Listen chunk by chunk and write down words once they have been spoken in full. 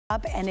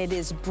And it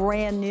is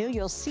brand new.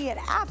 You'll see it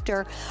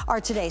after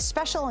our today's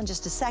special in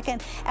just a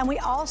second. And we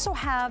also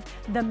have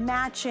the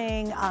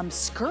matching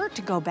skirt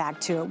to go back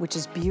to it, which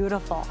is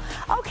beautiful.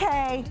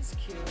 Okay. It's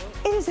cute.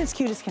 It is as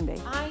cute as can be.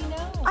 I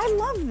know. I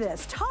love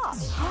this top.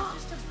 It's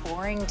just a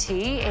boring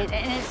tee. And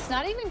it's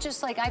not even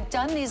just like, I've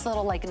done these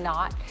little like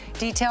knot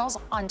details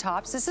on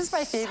tops. This is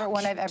my favorite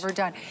one I've ever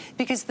done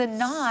because the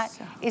knot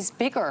is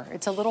bigger.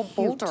 It's a little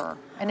bolder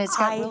and it's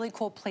got really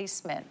cool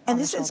placement. And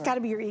this has got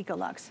to be your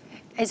Ecolux.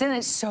 Isn't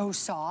it so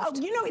soft?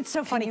 Oh, you know, it's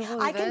so funny.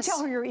 I can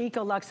tell her your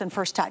Ecolux on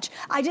first touch.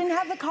 I didn't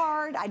have the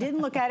card. I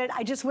didn't look at it.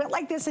 I just went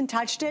like this and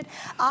touched it.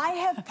 I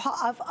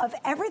have, of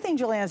everything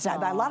Giuliana's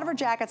done, a lot of her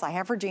jackets, I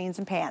have her jeans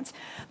and pants.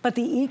 But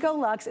the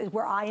Ecolux is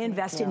where I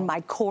invest in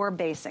my core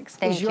basics,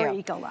 is your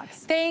Ecolux.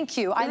 Thank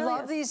you. I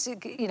love these,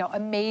 you know,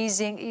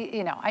 amazing,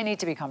 you know, I need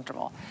to be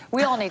comfortable.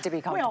 We all need to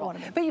be comfortable. We all want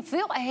to be. But you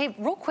feel, hey,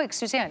 real quick,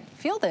 Suzanne,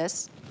 feel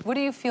this. What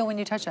do you feel when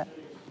you touch it?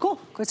 Cool.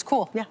 It's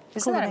cool. Yeah.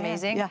 Isn't that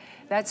amazing? Yeah.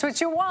 That's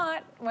what you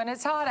want when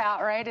it's hot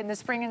out, right? In the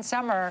spring and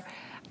summer.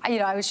 You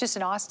know, I was just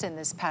in Austin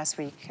this past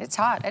week. It's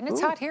hot, and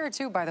it's hot here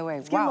too, by the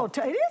way. Wow. It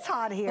is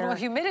hot here. A little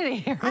humidity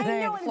here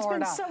today in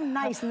Florida. It's been so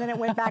nice, and then it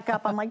went back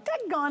up. I'm like,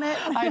 daggone it.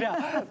 I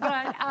know,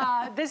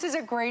 but this is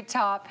a great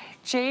top.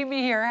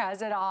 Jamie here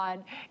has it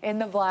on in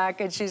the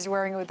black, and she's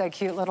wearing it with that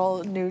cute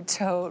little nude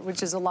tote,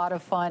 which is a lot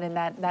of fun in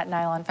that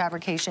nylon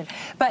fabrication.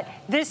 But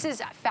this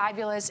is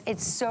fabulous.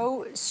 It's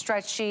so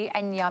stretchy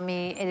and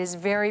yummy. It is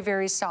very,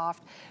 very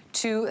soft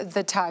to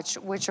the touch,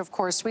 which of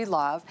course we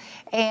love.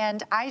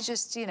 And I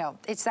just, you know,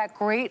 it's that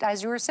great,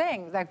 as you were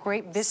saying, that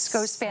great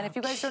viscose span. If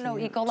you guys don't know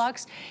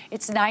Ecolux,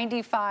 it's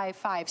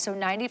 95.5, so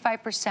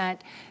 95%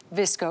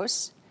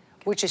 viscose,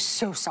 which is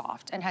so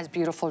soft and has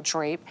beautiful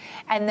drape,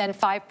 and then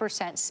 5%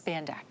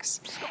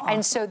 spandex. Awesome.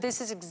 And so this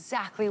is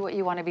exactly what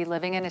you want to be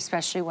living in,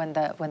 especially when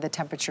the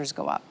temperatures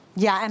go up.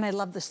 Yeah, and I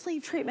love the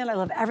sleeve treatment. I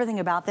love everything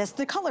about this.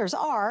 The colors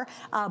are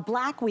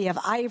black, we have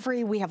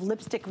ivory, we have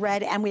lipstick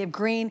red, and we have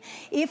green.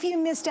 If you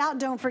missed out,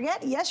 don't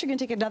forget, yes, you're gonna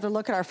take another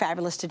look at our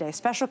Fabulous Today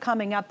special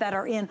coming up that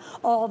are in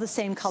all the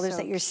same colors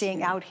that you're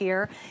seeing out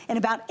here in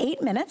about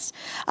 8 minutes.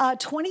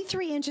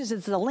 23 inches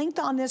is the length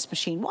on this,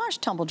 machine wash,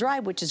 tumble dry,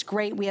 which is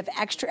great. We have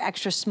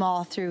extra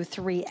small through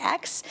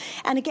 3X.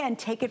 And again,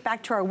 take it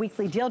back to our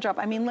weekly deal drop.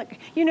 I mean, look,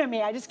 you know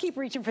me, I just keep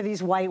reaching for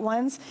these white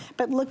ones,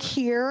 but look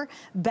here,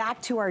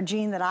 back to our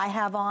jean that I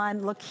have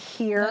on. Look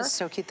here. That's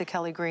so cute, the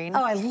Kelly green.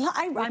 Oh,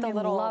 I'm in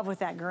love with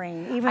that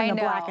green. Even the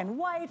black and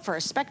white for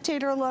a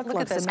spectator look.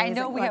 Look at this. Amazing.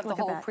 I know we have the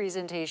whole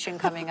presentation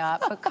coming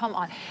up, but come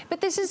on.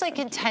 But this is like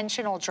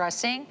intentional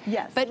dressing,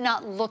 but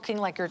not looking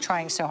like you're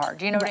trying so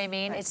hard. You know what I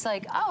mean? It's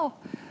like, oh,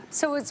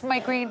 so it's my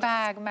green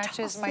bag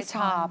matches my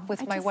top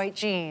with my white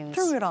jeans.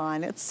 Threw it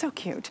on. It's so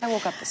cute. I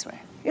woke up this way.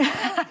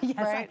 Yes,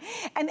 right?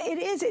 And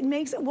it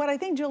makes, what I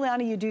think,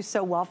 Giuliana, you do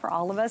so well for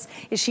all of us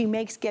is she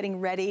makes getting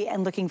ready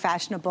and looking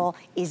fashionable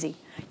easy.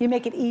 You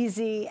make it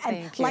easy.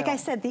 And like I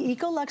said, the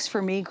Ecolux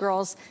for me,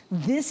 girls,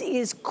 this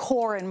is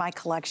core in my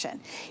collection.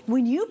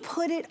 When you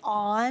put it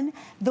on,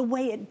 the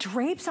way it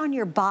drapes on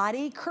your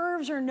body,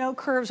 curves or no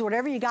curves,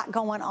 whatever you got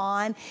going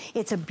on,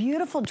 it's a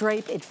beautiful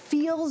drape. It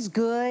feels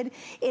good.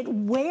 It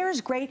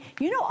wears great.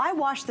 You know, I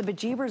wash the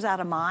bejeebers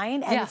out of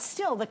mine, and it's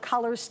still, the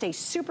colors stay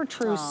super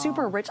true,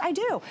 super rich. I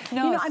do.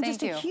 No, you know, I'm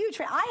just a huge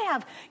fan. I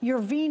have your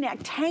V-neck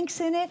tanks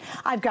in it.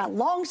 I've got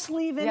long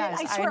sleeve in it.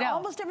 I swear,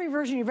 almost every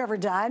version you've ever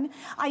done,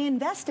 I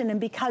invest in them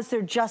because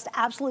they're just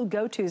absolute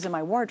go-tos in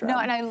my wardrobe. No,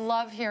 and I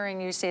love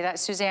hearing you say that,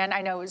 Suzanne. I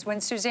know it was when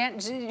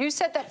Suzanne, you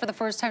said that for the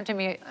first time to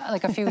me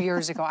like a few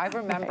years ago. I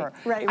remember.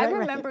 I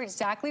remember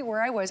exactly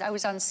where I was. I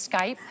was on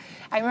Skype.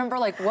 I remember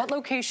like what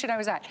location I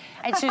was at.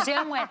 And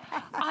Suzanne went,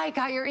 I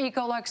got your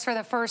Ecolux for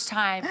the first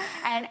time,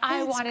 and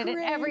I wanted it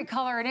in every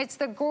color, and it's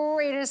the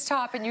greatest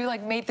top. And you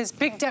like made this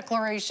big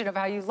declaration of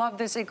how you love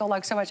this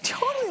Ecolux so much.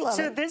 Totally love it.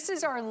 So this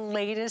is our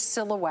latest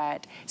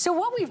silhouette. So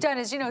what we've done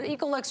is, you know,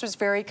 Ecolux was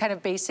very kind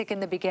of basic in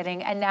the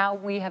beginning, and now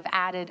we have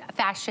added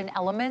fashion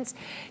elements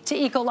to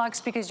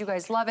Ecolux because you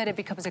guys love it. It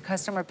becomes a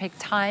customer pick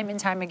time and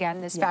time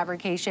again, this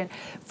fabrication.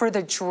 For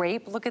the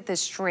drape, look at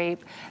this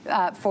drape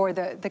for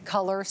the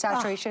color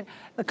saturation.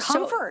 The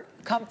comfort.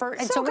 Comfort.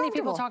 And so many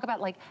people talk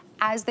about, like,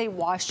 as they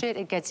wash it,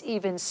 it gets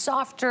even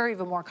softer,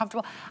 even more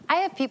comfortable. I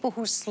have people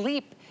who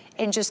sleep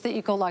in just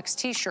the Ecolux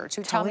t-shirts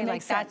who tell me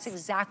like that's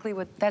exactly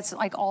what, that's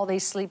like all they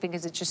sleep in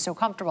because it's just so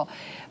comfortable.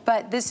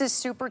 But this is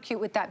super cute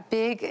with that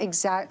big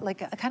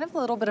like a kind of a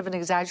little bit of an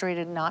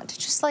exaggerated knot to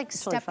just like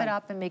step it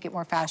up and make it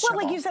more fashionable.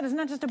 Well, like you said, it's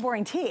not just a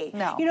boring tee.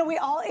 No. You know,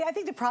 I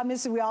think the problem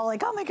is we all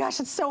like, oh my gosh,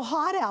 it's so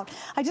hot out.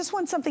 I just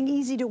want something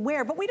easy to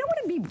wear, but we don't want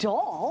to be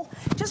dull.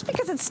 Just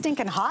because it's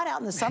stinking hot out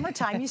in the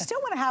summertime, you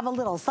still want to have a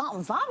little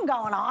something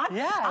going on.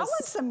 Yes. I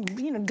want some,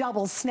 you know,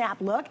 double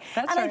snap look.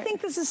 That's and I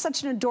think this is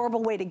such an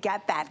adorable way to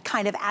get that. that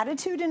kind of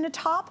attitude in the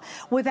top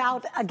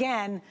without,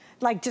 again,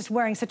 like just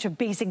wearing such a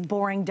basic,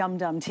 boring,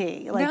 dum-dum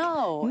tee. Like,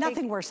 no.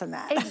 Nothing worse than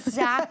that.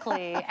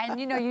 Exactly. And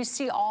you know, you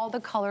see all the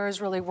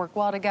colors really work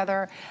well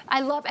together.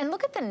 I love, and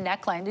look at the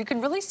neckline. You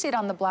can really see it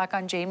on the black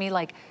on Jamie.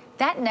 Like,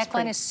 that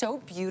neckline is so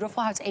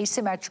beautiful, how it's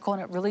asymmetrical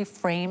and it really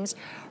frames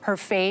her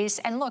face.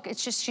 And look,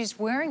 it's just, she's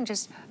wearing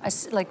just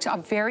a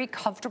very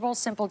comfortable,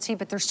 simple tee,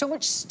 but there's so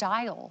much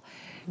style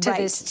to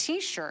this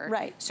t-shirt.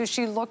 Right. So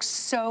she looks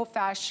so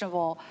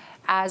fashionable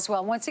as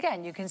well. Once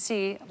again, you can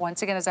see,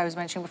 as I was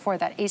mentioning before,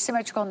 that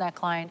asymmetrical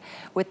neckline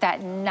with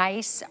that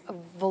nice,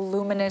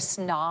 voluminous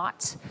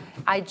knot.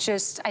 I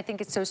think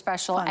it's so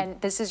special. Fun.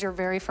 And this is your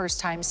very first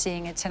time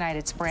seeing it tonight.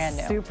 It's brand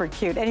new. Super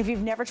cute. And if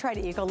you've never tried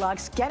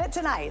Ecolux, get it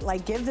tonight.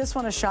 Like, give this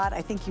one a shot.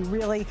 I think you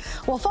really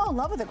will fall in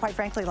love with it, quite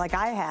frankly, like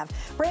I have.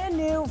 Brand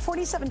new,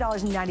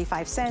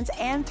 $47.95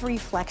 and 3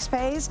 flex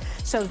pays.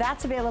 So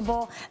that's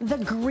available. The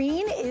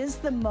green is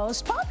the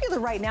most popular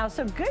right now.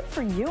 So good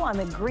for you on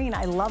the green.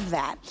 I love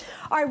that.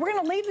 All right, we're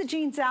gonna leave the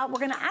jeans out. We're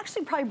gonna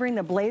actually probably bring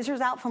the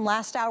blazers out from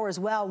last hour as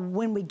well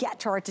when we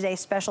get to our Today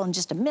Special in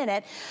just a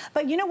minute.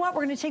 But you know what?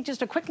 We're gonna take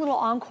just a quick little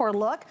encore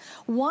look.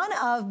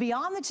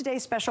 Beyond the Today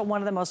Special,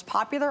 one of the most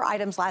popular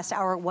items last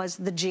hour was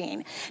the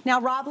jean. Now,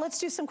 Rob, let's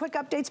do some quick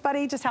updates,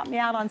 buddy. Just help me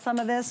out on some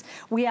of this.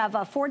 We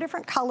have 4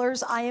 different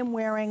colors. I am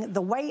wearing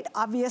the white,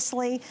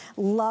 obviously.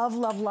 Love,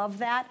 love, love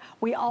that.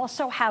 We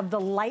also have the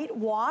light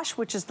wash,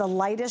 which is the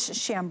lightest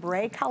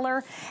chambray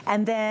color.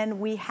 And then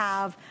we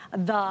have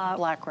the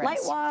black rinse. Light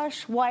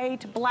wash,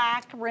 white,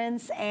 black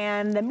rinse,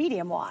 and the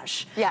medium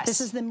wash. Yes. This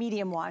is the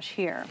medium wash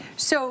here.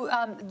 So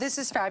this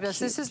is fabulous.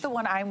 This is the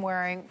one I'm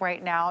wearing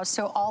right now.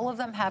 So all of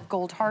them have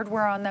gold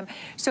hardware on them.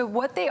 So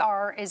what they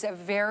are is a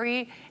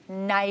very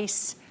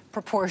nice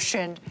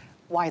proportioned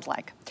wide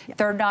leg. Yep.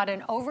 They're not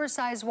an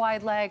oversized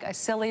wide leg, a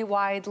silly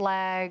wide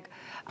leg.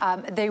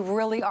 They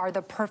really are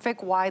the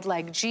perfect wide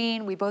leg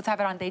jean. We both have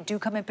it on. They do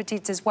come in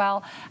petites as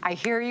well. I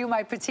hear you,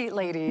 my petite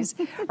ladies,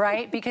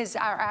 right? Because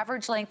our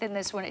average length in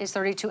this one is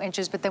 32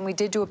 inches, but then we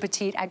did do a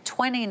petite at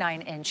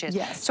 29 inches.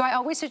 Yes. So I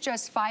always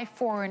suggest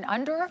 5'4" and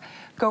under.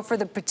 Go for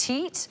the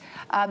petite.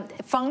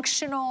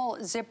 Functional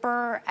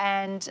zipper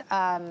and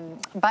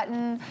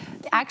button.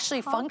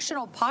 Actually,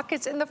 functional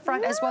pockets in the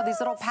front as well. These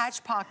little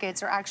patch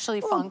pockets are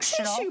actually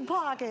functional. Tissue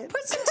pocket.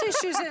 Put some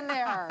tissues in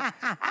there.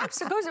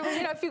 Absolutely.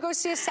 You know, if you go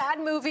see a sad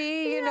movie,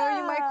 you know,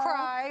 you might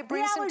cry.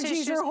 Bring some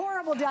tissues. The allergies are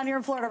horrible down here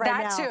in Florida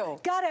right now. That too.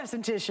 Gotta have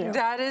some tissue.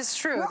 That is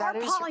true. Our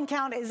pollen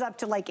count is up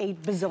to like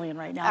 8 bazillion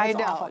right now. I That's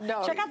know. awful.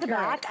 No, check out the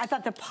back. I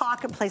thought the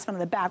pocket placement on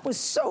the back was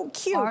so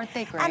cute. Aren't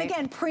they great? And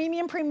again,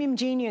 premium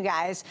jean, you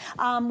guys.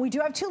 We do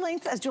have 2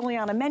 lengths, as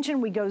Giuliana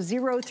mentioned. We go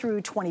 0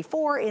 through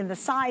 24 in the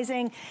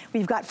sizing.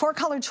 We've got 4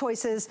 color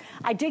choices.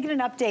 I did get an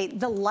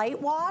update. The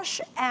light wash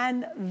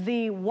and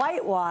the white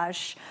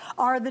wash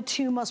are the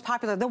 2 most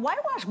popular. The white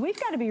wash, we've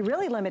got to be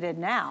really limited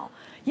now.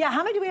 Yeah,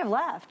 how many do we have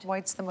left?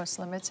 White's the most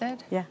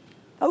limited? Yeah.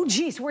 Oh,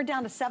 geez, we're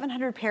down to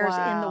 700 pairs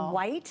in the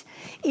white.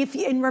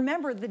 And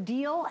remember, the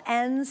deal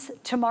ends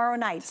tomorrow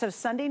night. So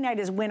Sunday night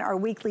is when our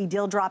weekly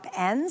deal drop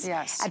ends.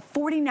 Yes. At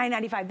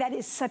 $49.95. That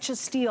is such a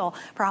steal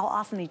for how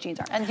awesome these jeans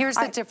are. And here's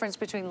the difference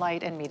between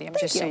light and medium,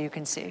 just so you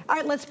can see. All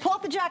right, let's pull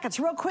up the jackets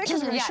real quick,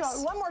 because we're going to show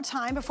it one more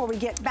time before we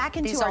get back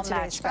into our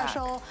Today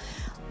Special.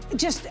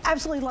 Just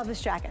absolutely love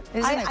this jacket.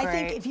 Isn't it great? I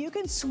think if you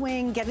can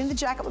swing getting the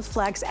jacket with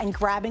flex and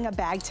grabbing a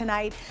bag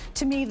tonight,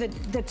 to me,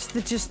 that's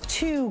just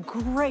 2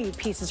 great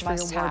pieces for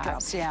your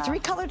wardrobe. Yeah. 3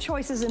 color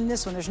choices in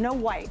this one. There's no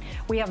white.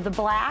 We have the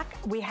black,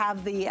 we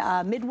have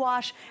the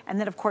mid-wash, and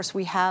then, of course,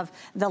 we have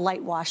the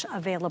light wash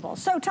available.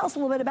 So tell us a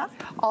little bit about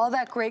it. All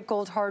that great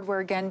gold hardware,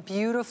 again,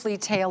 beautifully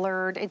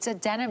tailored. It's a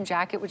denim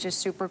jacket, which is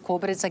super cool,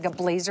 but it's like a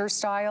blazer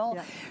style.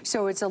 Yeah.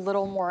 So it's a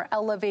little more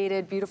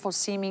elevated, beautiful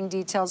seaming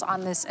details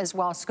on this as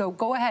well. So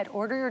go ahead.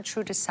 Order your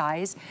true to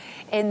size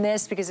in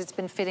this, because it's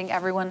been fitting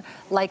everyone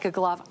like a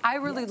glove. I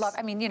really love,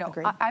 I mean, you know,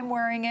 I'm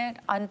wearing it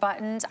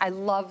unbuttoned. I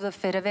love the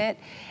fit of it.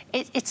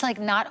 It's like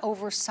not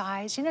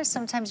oversized. You know,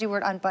 sometimes you wear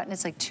it unbuttoned,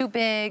 it's like too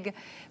big,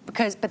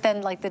 but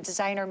then like the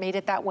designer made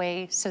it that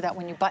way so that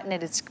when you button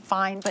it, it's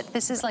fine. But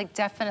this is like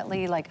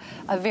definitely like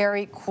a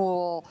very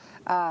cool,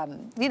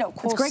 you know,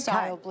 cool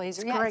style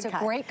blazer. Yeah, it's a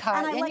great cut.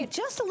 And I like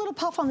just a little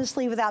puff on the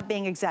sleeve without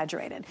being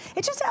exaggerated.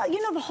 It's just,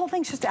 you know, the whole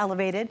thing's just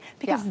elevated,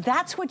 because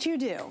that's what you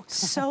do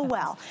so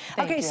well.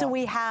 Okay, so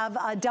we have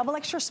a double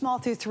extra small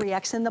through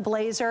 3X in the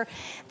blazer.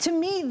 To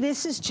me,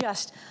 this is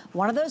just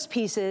one of those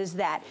pieces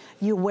that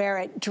you wear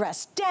it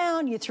dressed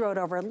down, you throw it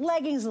over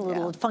leggings, a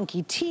little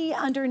funky tee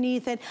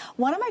underneath it.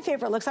 One of my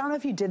favorite looks, I don't know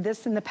if you did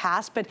this in the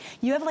past, but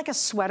you have like a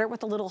sweater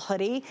with a little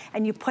hoodie,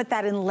 and you put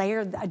that and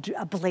layer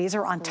a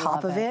blazer on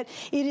top of it.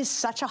 It is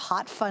such a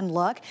hot, fun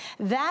look.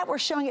 That we're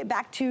showing it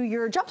back to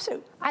your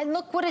jumpsuit. And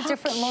look what a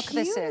different look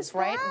this is,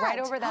 right? Right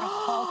over that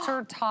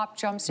halter top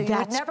jumpsuit. You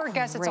would never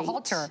guess it's a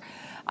halter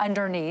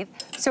underneath.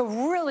 So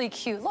really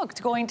cute. Look,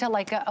 going to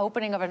like an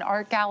opening of an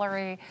art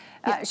gallery.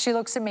 She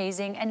looks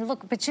amazing. And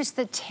look, but just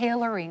the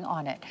tailoring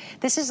on it.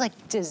 This is like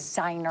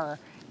designer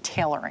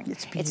tailoring.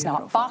 It's beautiful. It's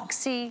not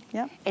boxy.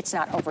 Yep. It's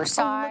not oversized.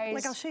 Oh, look,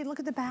 like I'll show you, look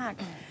at the back.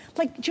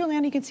 Like,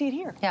 Giuliana, you can see it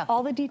here. Yeah.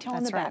 All the detail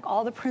in the That's back, right.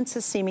 all the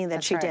princess seaming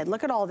that she did.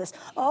 Look at all this.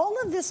 All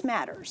of this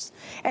matters.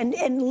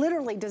 And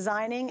literally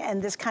designing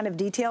and this kind of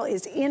detail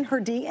is in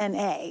her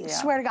DNA. Yeah.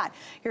 Swear to God.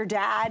 Your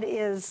dad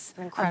is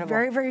incredible. A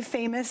very, very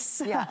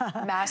famous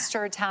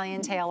master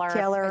Italian tailor,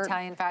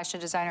 Italian fashion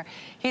designer.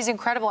 He's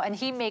incredible, and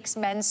he makes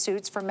men's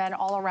suits for men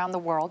all around the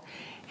world.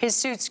 His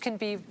suits can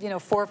be, you know,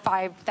 $4,000 or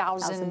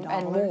 $5,000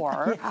 and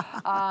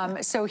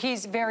more. So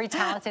he's very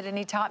talented, and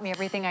he taught me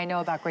everything I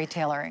know about great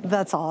tailoring.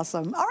 That's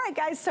awesome. All right,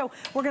 guys, so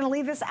we're gonna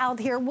leave this out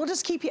here. We'll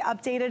just keep you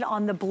updated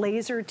on the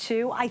blazer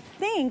too. I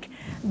think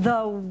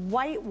the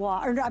white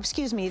wash, or no,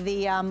 excuse me,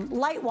 the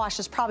light wash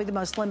is probably the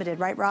most limited,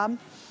 right, Rob?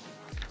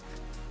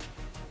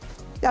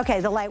 Okay,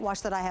 the light wash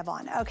that I have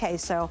on. Okay,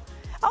 so.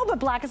 Oh, but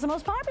black is the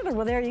most popular.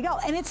 Well, there you go.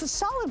 And it's a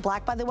solid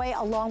black, by the way,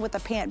 along with the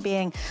pant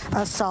being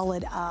a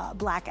solid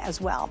black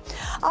as well.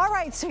 All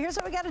right, so here's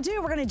what we got to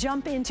do. We're going to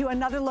jump into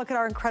another look at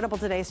our incredible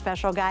Today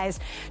Special, guys.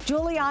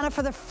 Giuliana,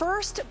 for the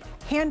first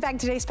handbag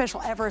Today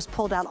Special ever, has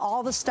pulled out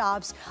all the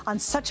stops on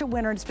such a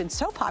winner. It's been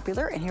so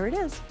popular, and here it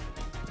is.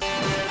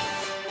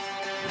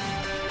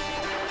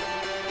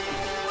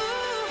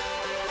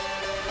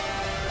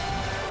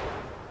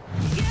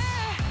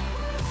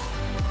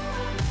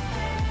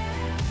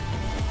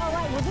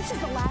 Well, this is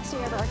the last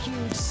day of our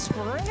huge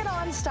Spring It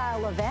On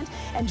style event,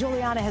 and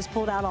Giuliana has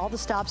pulled out all the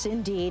stops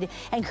indeed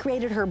and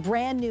created her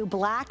brand new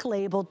black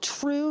label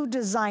true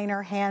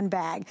designer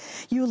handbag.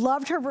 You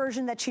loved her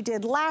version that she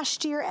did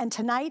last year, and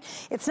tonight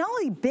it's not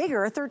only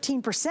bigger,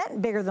 13%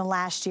 bigger than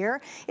last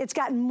year, it's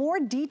got more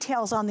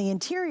details on the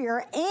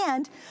interior,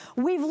 and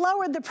we've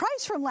lowered the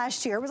price from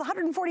last year. It was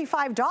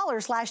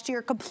 $145 last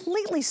year,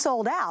 completely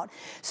sold out.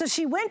 So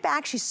she went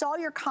back, she saw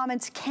your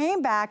comments,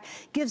 came back,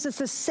 gives us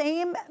the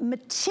same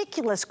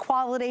meticulous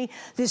quality,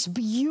 this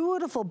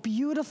beautiful,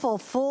 beautiful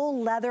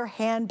full leather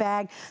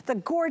handbag, the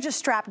gorgeous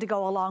strap to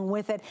go along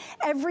with it.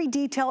 Every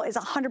detail is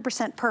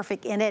 100%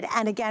 perfect in it.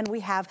 And again, we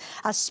have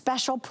a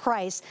special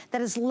price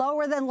that is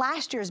lower than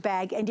last year's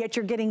bag, and yet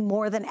you're getting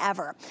more than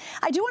ever.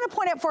 I do want to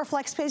point out for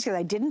flex space, because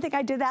I didn't think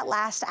I did that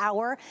last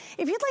hour.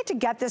 If you'd like to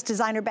get this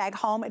designer bag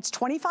home, it's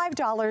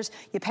 $25.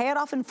 You pay it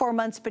off in 4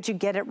 months, but you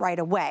get it right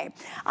away.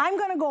 I'm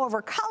going to go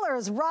over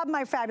colors. Rob,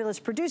 my fabulous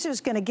producer,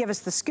 is going to give us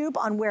the scoop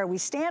on where we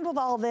stand with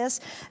all this,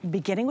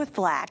 beginning with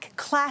black.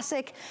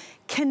 Classic,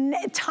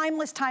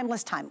 timeless,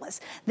 timeless,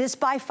 timeless. This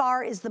by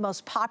far is the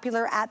most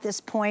popular at this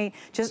point.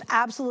 Just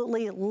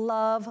absolutely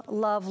love,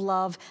 love,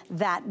 love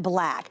that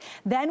black.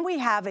 Then we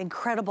have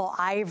incredible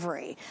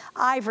ivory.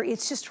 Ivory,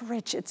 it's just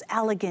rich, it's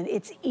elegant,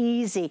 it's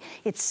easy.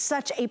 It's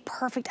such a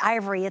perfect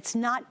ivory. It's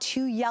not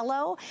too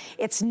yellow,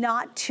 it's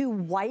not too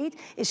white.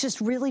 It's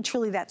just really,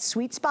 truly that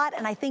sweet spot.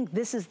 And I think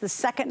this is the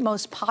second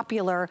most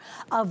popular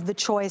of the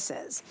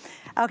choices.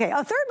 Okay,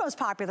 a third most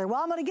popular.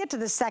 Well, I'm gonna get to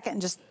the second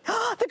and just,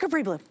 the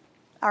Capri Blue.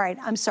 All right,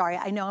 I'm sorry,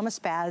 I know I'm a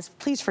spaz.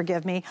 Please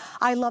forgive me.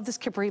 I love this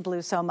Capri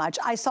Blue so much.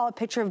 I saw a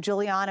picture of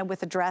Giuliana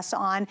with a dress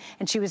on,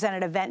 and she was at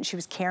an event and she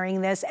was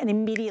carrying this, and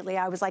immediately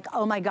I was like,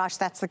 oh my gosh,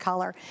 that's the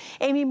color.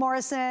 Amy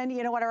Morrison,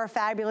 you know, one of our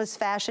fabulous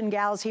fashion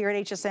gals here at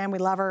HSN, we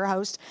love her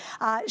host.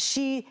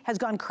 She has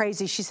gone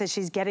crazy. She says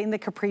she's getting the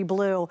Capri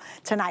Blue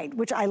tonight,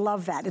 which I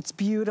love that. It's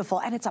beautiful,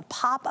 and it's a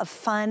pop of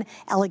fun,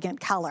 elegant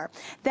color.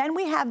 Then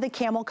we have the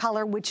camel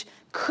color, which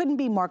couldn't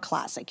be more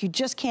classic. You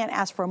just can't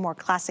ask for a more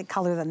classic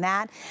color than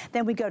that.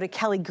 Then we go to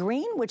Kelly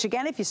Green, which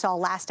again, if you saw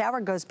last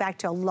hour, goes back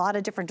to a lot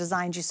of different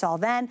designs you saw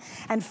then.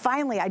 And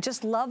finally, I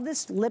just love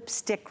this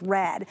lipstick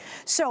red.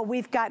 So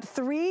we've got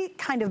three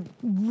kind of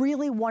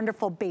really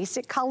wonderful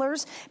basic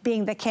colors,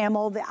 being the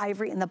camel, the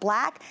ivory, and the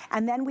black.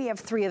 And then we have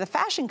three of the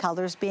fashion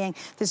colors, being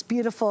this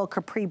beautiful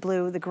Capri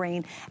Blue, the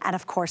green, and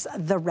of course,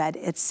 the red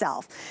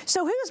itself.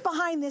 So who's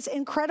behind this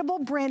incredible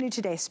brand new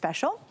Today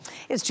Special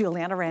is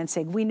Giuliana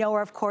Rancic. We know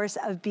her, of course,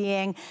 of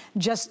being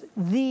just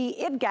the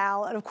it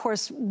gal, and of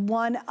course,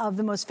 one of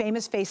the most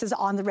famous faces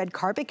on the red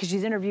carpet, because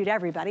she's interviewed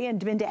everybody and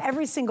been to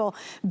every single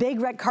big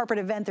red carpet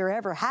event there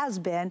ever has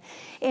been.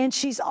 And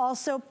she's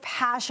also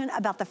passionate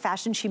about the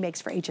fashion she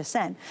makes for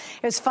HSN.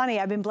 It's funny,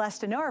 I've been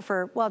blessed to know her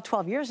for, well,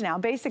 12 years now,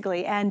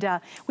 basically. And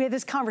we had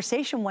this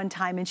conversation one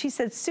time, and she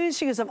said, Suze,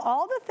 she goes, of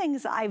all the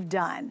things I've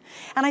done,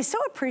 and I so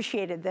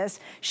appreciated this,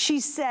 she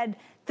said,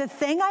 the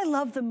thing I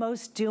love the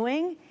most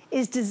doing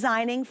is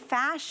designing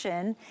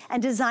fashion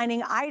and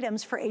designing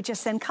items for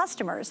HSN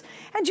customers.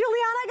 And Giuliana,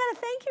 I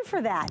gotta thank you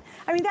for that.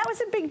 I mean, that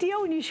was a big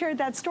deal when you shared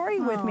that story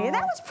with me. And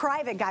that was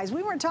private, guys.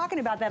 We weren't talking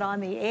about that on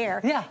the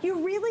air. Yeah.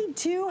 You really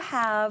do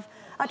have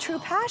a true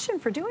passion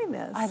for doing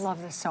this. I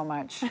love this so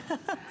much.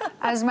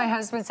 As my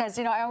husband says,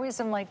 you know, I always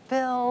am like,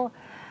 Bill,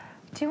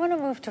 do you want to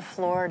move to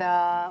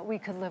Florida? We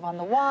could live on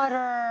the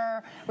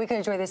water. We could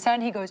enjoy the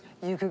sun. He goes,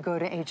 you could go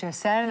to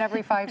HSN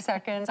every 5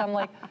 seconds. I'm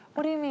like,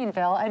 what do you mean,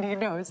 Bill? And he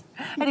knows.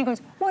 And he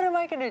goes, what am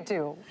I going to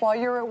do while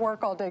you're at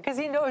work all day? Because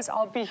he knows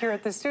I'll be here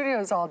at the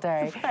studios all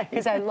day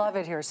because I love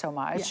it here so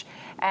much.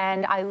 Yeah.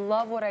 And I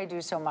love what I do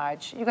so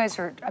much. You guys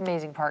are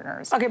amazing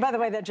partners. Okay, by the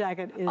way, that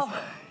jacket is,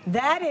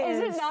 that is.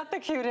 Is it not the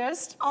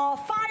cutest? Oh,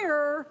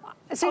 fire.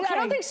 See, okay. I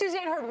don't think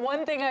Suzanne heard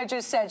one thing I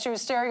just said. She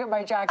was staring at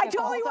my jacket. I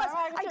totally was.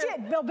 I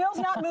did. Bill's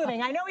not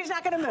moving. I know he's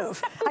not going to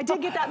move. I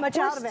did get that much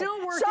out of it. We're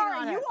still working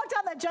on it. You walked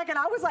out that jacket.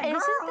 I was like, girl.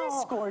 Isn't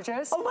this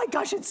gorgeous? Oh my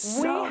gosh, it's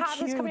so cute. We have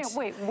cute. this coming up.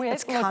 Wait,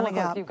 with,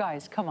 look, you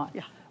guys, come on.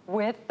 Yeah.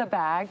 With the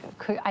bag,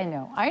 I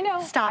know.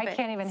 Stop it. I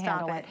can't even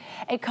handle it.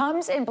 It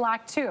comes in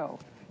black too.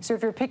 So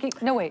if you're picking,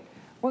 no wait,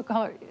 what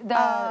color?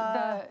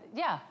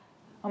 Yeah.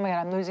 Oh my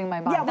God, I'm losing my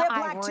mind. Yeah, we have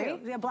ivory, black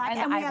too. We have black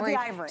and we have the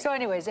ivory. So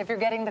anyways, if you're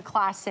getting the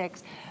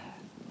classics,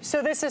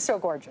 so this is so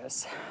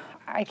gorgeous.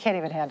 I can't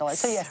even handle it.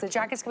 So yes, the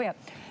jacket's coming up.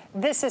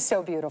 This is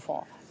so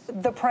beautiful.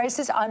 The price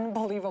is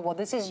unbelievable.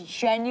 This is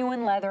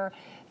genuine leather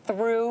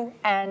through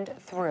and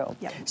through.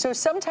 Yep. So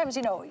sometimes,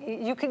 you know,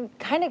 you can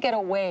kind of get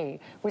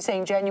away with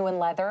saying genuine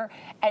leather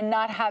and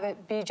not have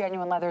it be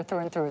genuine leather through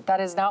and through.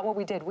 That is not what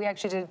we did. We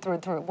actually did it through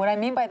and through. What I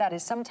mean by that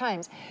is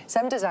sometimes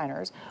some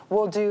designers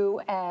will do,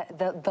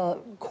 the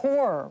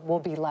core will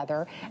be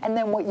leather, and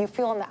then what you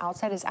feel on the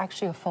outside is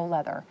actually a faux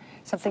leather,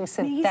 something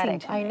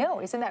synthetic. I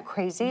know, isn't that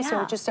crazy? Yeah. So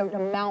it just, an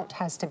amount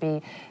has to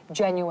be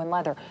genuine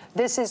leather.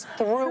 This is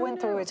through and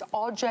through. It's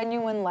all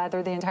genuine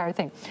leather, the entire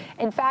thing.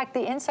 In fact,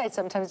 the inside,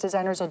 sometimes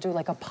designers will do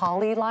like a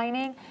poly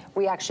lining.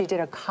 We actually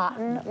did a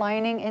cotton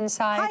lining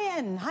inside. High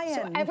end.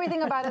 So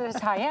everything about it is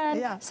high end.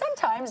 Yeah.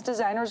 Sometimes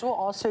designers will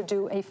also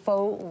do a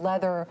faux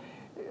leather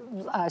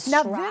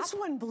now this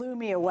one blew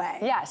me away.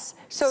 Yes.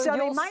 So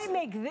they might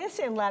make this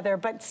in leather,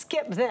 but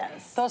skip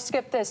this. They'll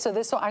skip this. So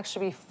this will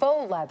actually be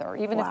faux leather.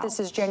 Even if this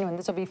is genuine,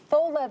 this will be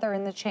faux leather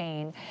in the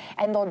chain,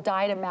 and they'll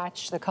dye to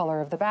match the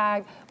color of the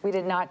bag. We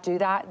did not do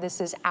that. This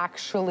is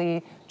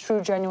actually true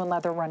genuine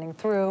leather running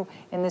through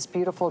in this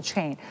beautiful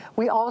chain.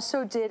 We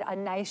also did a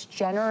nice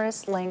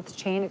generous length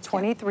chain at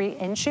 23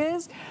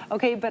 inches.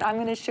 Okay, but I'm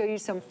gonna show you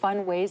some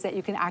fun ways that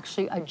you can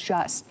actually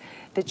adjust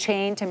the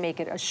chain to make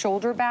it a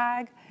shoulder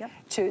bag,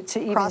 to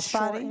even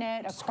shorten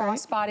it, a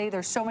crossbody.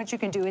 There's so much you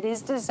can do. It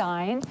is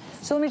designed.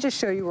 So let me just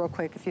show you real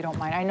quick if you don't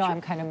mind. I know I'm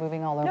kind of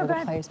moving all over the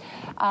place.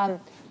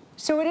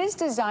 So it is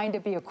designed to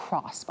be a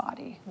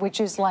crossbody,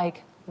 which is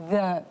like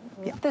the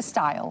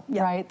style,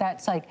 right?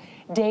 That's like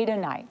day to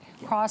night.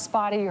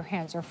 Crossbody, your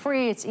hands are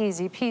free, it's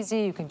easy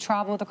peasy, you can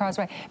travel with a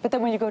crossbody. But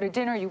then when you go to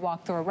dinner, you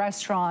walk through a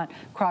restaurant,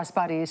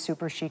 crossbody is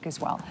super chic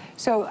as well.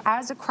 So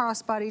as a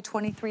crossbody,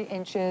 23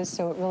 inches,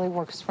 so it really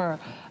works for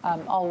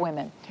all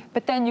women.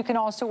 But then you can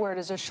also wear it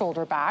as a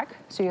shoulder bag.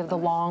 So you have the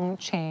long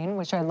chain,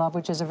 which I love,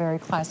 which is a very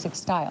classic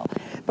style.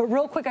 But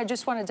real quick, I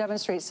just want to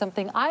demonstrate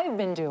something I've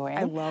been doing.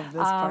 I love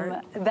this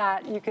part.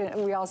 That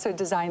we also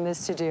designed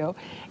this to do,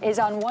 is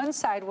on one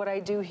side what I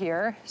do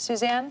here,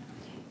 Suzanne,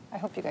 I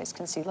hope you guys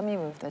can see. Let me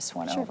move this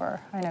one over.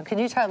 I know. Can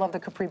you tell I love the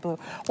Capri blue?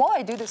 While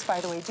I do this, by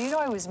the way, do you know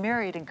I was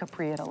married in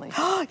Capri, Italy?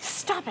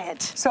 Stop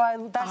it.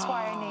 So that's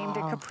why I named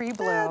it Capri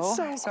blue.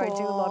 That's so cool. I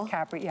do love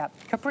Capri. Yeah,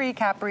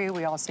 Capri,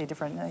 we all say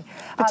differently.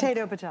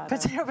 Potato.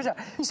 Potato.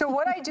 So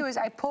what I do is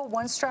I pull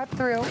one strap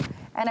through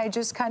and I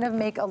just kind of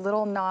make a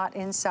little knot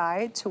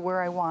inside to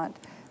where I want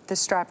the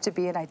strap to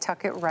be, and I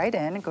tuck it right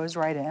in. It goes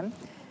right in.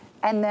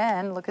 And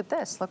then look at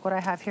this. Look what I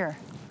have here.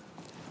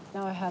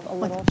 Now I have a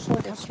little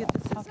shoulder strap.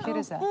 How cute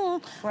is that?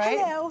 Right?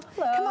 Hello.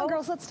 Come on,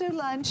 girls, let's do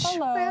lunch.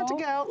 Hello. We have to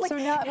go. So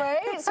now,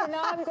 So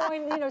now I'm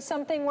going, you know,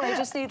 something where I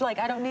just need, like,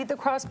 I don't need the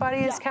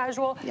crossbody as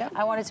casual.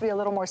 I want it to be a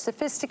little more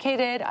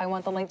sophisticated. I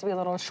want the length to be a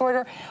little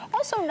shorter.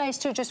 Also nice,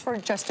 too, just for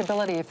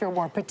adjustability. If you're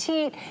more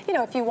petite, you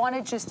know, if you want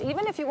to just,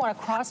 even if you want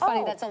a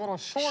crossbody that's a little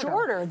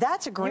shorter.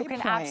 That's a great point.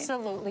 You can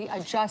absolutely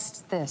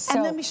adjust this.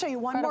 And let me show you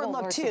one more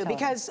look, too,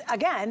 because,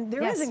 again,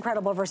 there is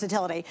incredible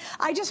versatility.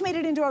 I just made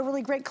it into a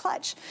really great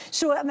clutch.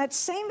 So on that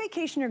same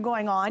vacation you're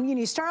going on,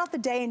 you start out the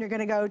day and you're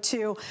going to go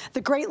to the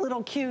great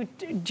little cute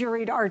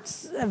juried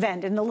arts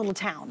event in the little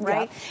town,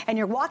 right? And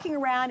you're walking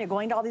around, you're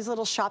going to all these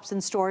little shops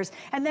and stores,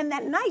 and then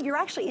that night you're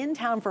actually in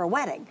town for a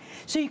wedding.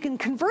 So you can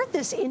convert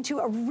this into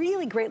a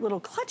really great little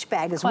clutch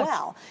bag as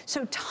well.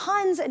 So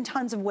tons and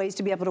tons of ways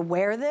to be able to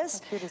wear this.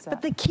 How cute is that?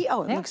 But the key,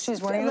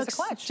 she's wearing it as a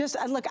clutch. Just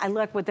I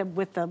look with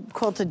the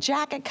quilted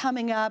jacket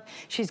coming up.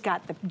 She's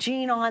got the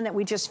jean on that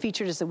we just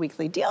featured as a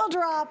weekly deal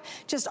drop.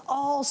 Just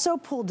all so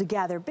pulled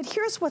together. But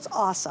here's what's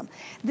awesome.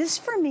 This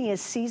for me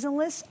is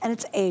seasonless and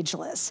it's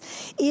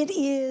ageless. It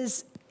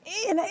is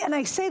and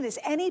I say this,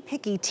 any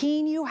picky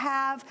teen you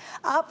have,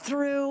 up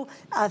through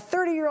a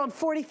 30-year-old,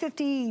 40,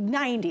 50,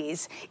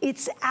 90s,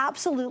 it's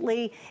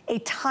absolutely a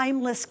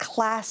timeless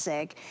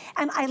classic.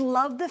 And I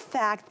love the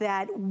fact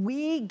that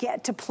we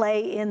get to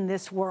play in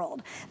this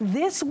world.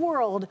 This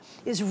world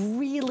is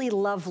really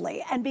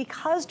lovely. And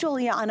because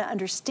Giuliana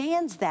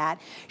understands that,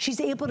 she's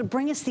able to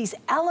bring us these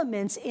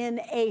elements in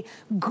a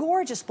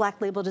gorgeous Black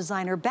Label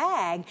designer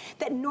bag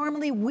that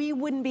normally we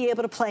wouldn't be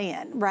able to play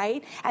in,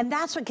 right? And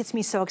that's what gets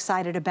me so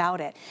excited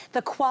about it.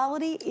 The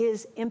quality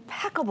is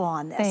impeccable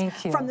on this.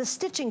 Thank you. From the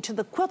stitching to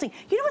the quilting.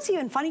 You know what's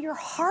even funny? Your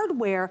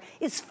hardware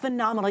is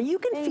phenomenal. You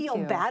can feel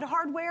bad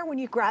hardware when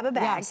you grab a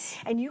bag,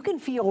 and you can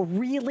feel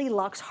really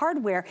luxe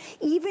hardware.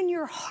 Even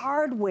your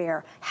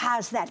hardware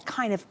has that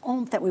kind of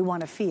oomph that we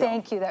want to feel.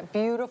 Thank you. That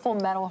beautiful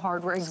metal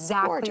hardware.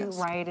 Exactly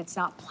right. It's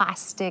not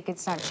plastic.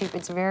 It's not cheap.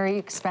 It's very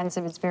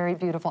expensive. It's very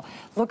beautiful.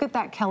 Look at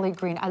that Kelly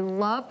green. I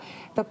love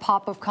the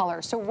pop of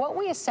color. So what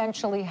we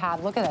essentially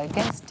have, look at that,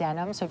 against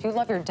denim. So if you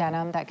love your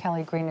denim, that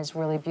Kelly green is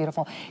really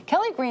beautiful.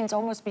 Kelly green's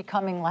almost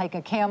becoming like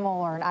a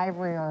camel or an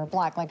ivory or a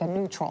black, like a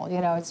neutral.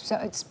 You know,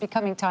 it's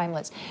becoming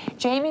timeless.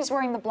 Jamie's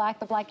wearing the black.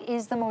 The black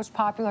is the most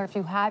popular. If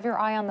you have your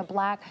eye on the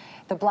black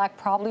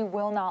probably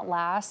will not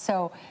last.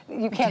 So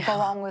you can't go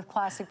wrong with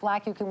classic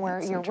black. You can wear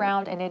it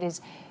year-round, and it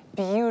is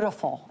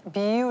beautiful,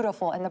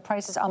 beautiful, and the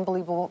price is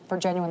unbelievable for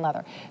genuine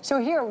leather. So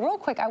here, real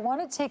quick, I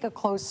want to take a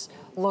close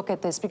look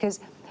at this because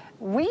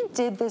we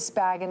did this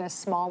bag in a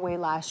small way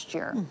last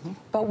year,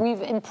 but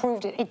we've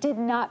improved it. It did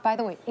not, by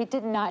the way, it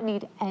did not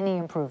need any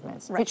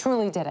improvements. It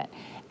truly didn't.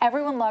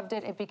 Everyone loved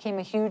it. It became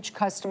a huge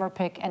customer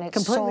pick, and it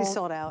completely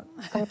sold out.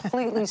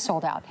 Completely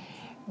sold out.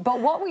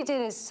 But what we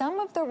did is some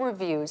of the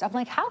reviews, I'm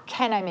like, how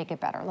can I make it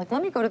better? Like,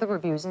 let me go to the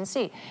reviews and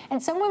see.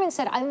 And some women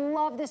said, I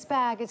love this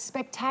bag. It's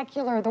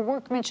spectacular. The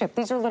workmanship.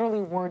 These are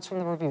literally words from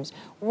the reviews.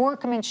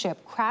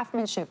 Workmanship,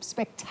 craftsmanship,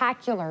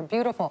 spectacular,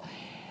 beautiful.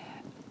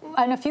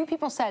 And a few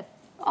people said,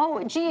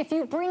 oh, gee, if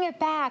you bring it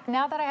back,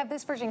 now that I have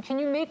this version, can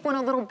you make one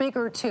a little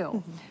bigger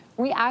too?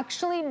 We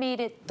actually made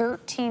it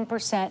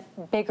 13%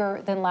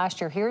 bigger than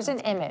last year. Here's an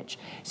image.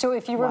 So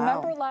if you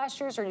remember last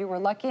year's, or you were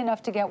lucky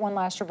enough to get one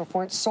last year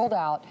before it sold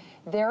out,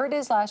 there it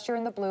is last year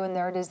in the blue, and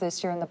there it is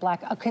this year in the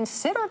black. A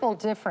considerable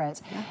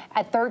difference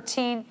at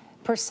 13%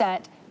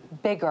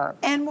 bigger.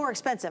 And more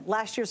expensive.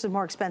 Last year's was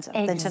more expensive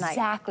than tonight.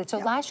 Exactly. So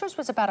last year's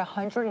was about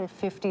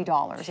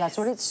 $150. That's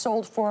what it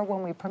sold for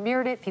when we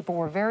premiered it. People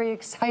were very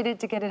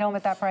excited to get it home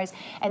at that price,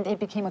 and it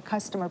became a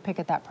customer pick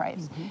at that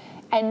price.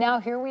 And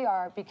now here we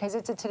are, because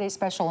it's a Today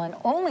Special, and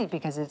only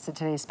because it's a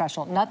Today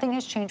Special. Nothing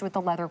has changed with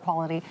the leather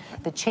quality,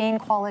 the chain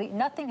quality,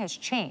 nothing has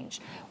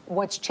changed.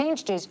 What's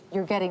changed is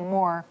you're getting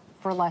more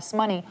for less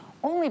money,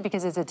 only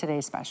because it's a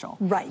Today Special.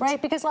 Right?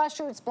 Because last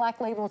year it's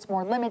Black Label, it's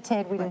more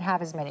limited, we didn't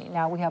have as many.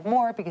 Now we have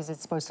more because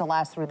it's supposed to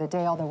last through the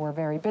day, although we're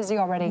very busy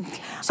already.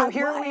 So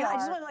here we are. I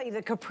just want to let you,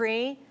 the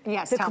Capri,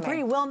 the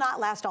Capri will not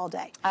last all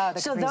day.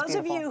 So those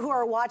of you who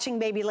are watching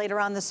maybe later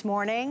on this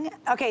morning,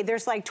 okay,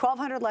 there's like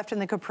 1,200 left in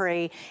the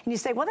Capri, and you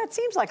say, well, that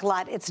seems like a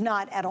lot. It's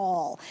not at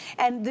all.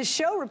 And the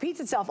show repeats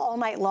itself all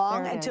night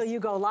long until you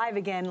go live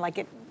again, like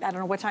at, I don't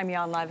know, what time are you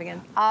on live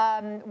again?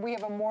 We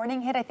have a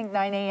morning hit, I think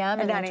 9 a.m.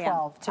 and then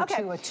 12 to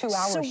a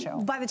 2-hour show.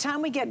 By the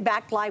time we get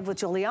back live with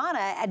Giuliana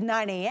at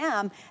 9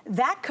 a.m.,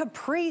 that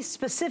Capri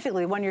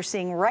specifically, one you're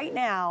seeing right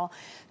now,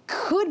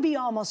 could be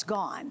almost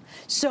gone.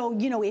 So,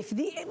 you know,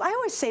 I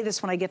always say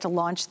this when I get to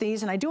launch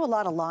these, and I do a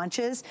lot of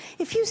launches,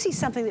 if you see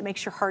something that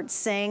makes your heart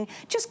sing,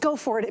 just go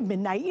for it at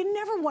midnight. You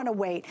never want to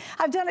wait.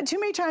 I've done it too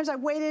many times.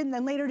 I've waited, and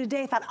then later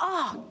today I thought,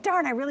 oh,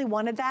 darn, I really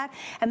wanted that.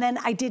 And then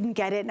I didn't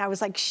get it, and I was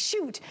like,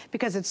 shoot,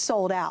 because it's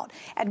sold out.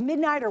 At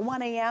midnight or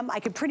 1 a.m., I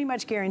could pretty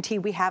much guarantee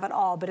we have it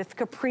all. But if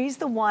Capri's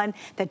the one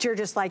that you're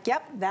just like,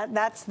 yep,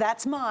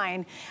 that's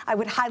mine, I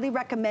would highly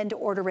recommend to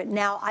order it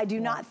now. I do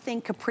not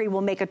think Capri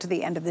will make it to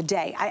the end of the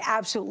day. I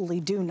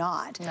absolutely do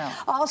not.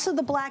 Also,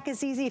 the black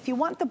is easy. If you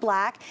want the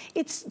black,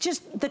 it's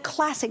just the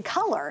classic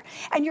color.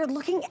 And you're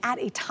looking at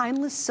a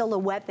timeless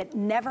silhouette that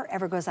never,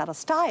 ever goes out of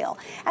style.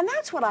 And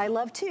that's what I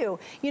love, too.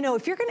 You know,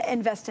 if you're going to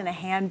invest in a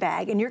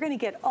handbag and you're going to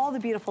get all the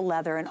beautiful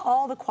leather and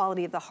all the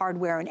quality of the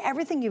hardware and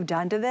everything you've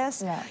done to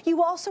this,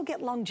 you also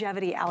get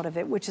longevity out of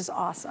it, which is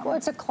awesome. Well,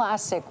 it's a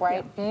classic,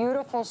 right?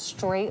 Beautiful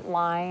straight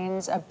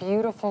lines, a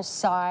beautiful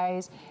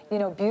size, you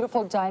know,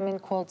 beautiful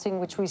diamond quilting,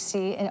 which we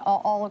see in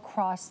all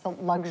across the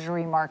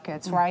luxury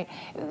markets, right?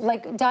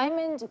 Like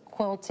diamond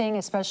quilting,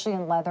 especially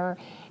in leather,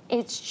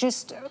 it's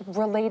just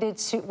related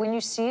to, when you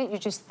see it, you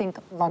just think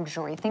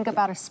luxury. Think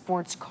about a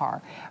sports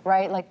car,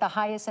 right? Like the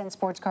highest end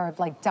sports car of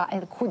like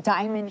diamond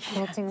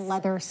quilting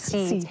leather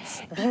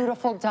seats,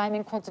 beautiful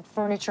diamond quilted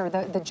furniture,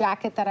 the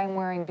jacket that I'm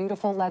wearing,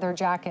 beautiful leather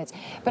jackets.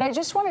 But I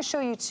just want to show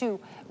you too,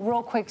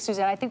 real quick,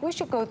 Suzanne, I think we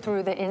should go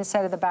through the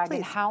inside of the bag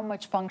and how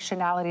much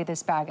functionality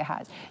this bag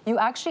has. You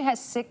actually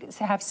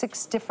have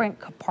six different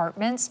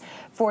compartments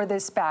for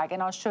this bag,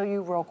 and I'll show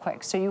you real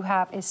quick. So you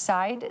have a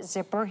side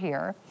zipper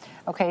here.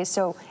 Okay,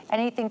 so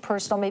anything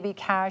personal, maybe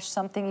cash,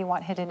 something you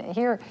want hidden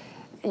here.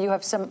 you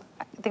have some,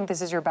 I think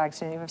this is your bag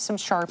soon. You have some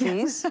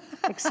Sharpies,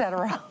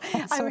 etc.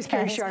 I always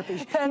carry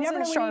Sharpies. Pens You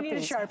never and know when you need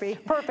a Sharpies.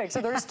 Sharpie. Perfect.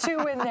 So there's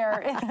 2 in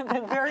there.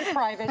 Very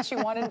private. She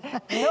wanted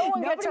no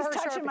one get to her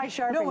touching Sharpie. my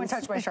Sharpies. No one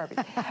touched my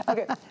Sharpie.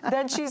 Okay.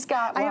 Then she's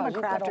got. I Wow, am a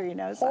crafter, you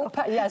know. So.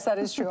 Yes, that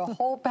is true. A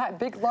whole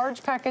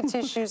large pack of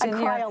tissues in here.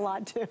 I cry a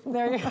lot too.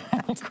 There you go.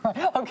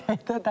 Okay,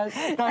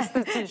 that's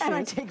the tissues. And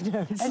I take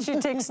notes. And she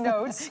takes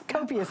notes.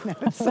 Copious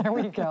notes. There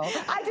we go.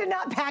 I did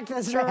not pack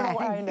this Sure, bag.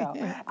 I know.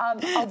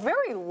 A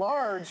very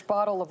large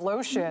bottle of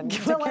lotion to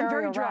carry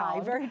very around. dry,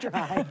 very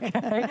dry.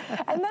 Okay.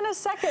 And then a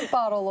second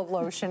bottle of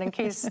lotion in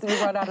case you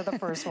run out of the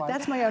first one.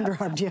 That's my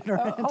underarm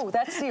deodorant. Oh,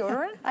 that's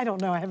deodorant? I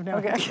don't know. I have no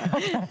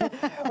idea.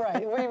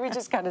 Right. We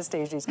just kind of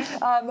stage these.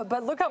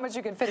 But look how much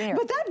you can fit in here.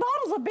 But that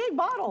bottle's a big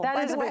bottle.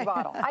 That is a big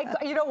bottle.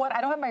 You know what?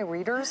 I don't have my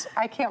readers.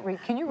 I can't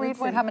read. Can you read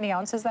how many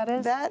ounces that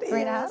is? That is,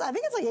 I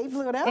think it's like 8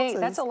 fluid ounces. 8,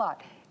 that's a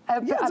lot.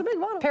 Yeah, it's a big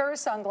bottle. Pair of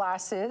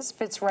sunglasses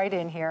fits right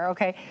in here,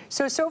 okay?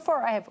 So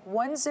far I have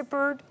one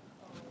zippered,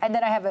 and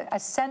then I have a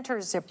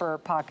center zipper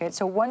pocket.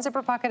 So one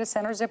zipper pocket, a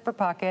center zipper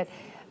pocket,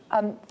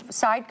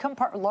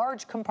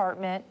 large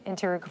compartment,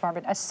 interior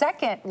compartment, a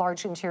second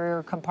large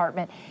interior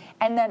compartment,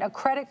 and then a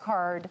credit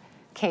card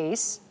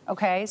case,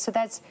 okay? So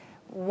that's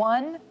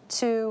 1,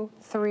 2,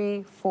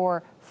 3,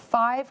 4,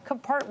 5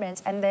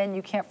 compartments, and then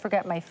you can't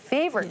forget my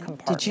favorite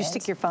compartment. Did you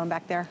stick your phone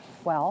back there?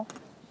 Well,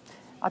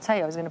 I'll tell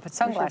you, I was going to put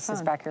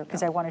sunglasses back here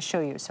because I want to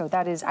show you. So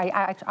that is,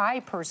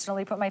 I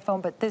personally put my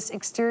phone, but this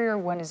exterior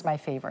one is my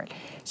favorite.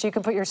 So you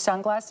can put your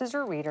sunglasses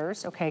or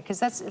readers, okay? Because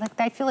that's like,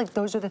 I feel like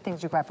those are the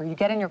things you grab for. You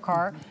get in your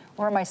car,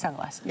 where are my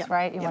sunglasses,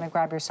 right? You want to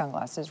grab your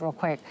sunglasses real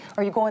quick.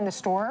 Or you go in the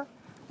store,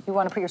 you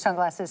want to put your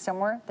sunglasses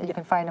somewhere that you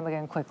can find them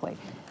again quickly.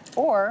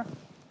 Or,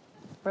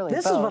 really,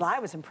 this both. is what I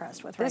was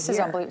impressed with right This here. is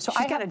unbelievable. So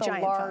She's I got have a the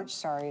giant large, phone.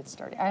 sorry, it's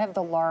dirty. I have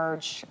the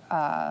large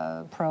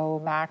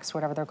Pro Max,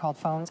 whatever they're called,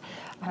 phones.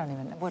 I don't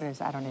even know, what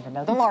is, I don't even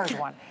know. The large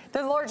one,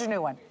 the large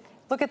new one.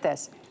 Look at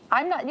this.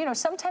 I'm not, you know,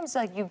 sometimes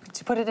like you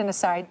put it in a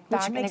side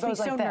back and it goes like this.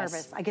 Which makes me so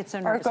nervous. I get so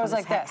nervous. Or it goes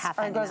like this, half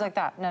or it goes out. like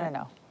that. No, no,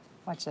 no.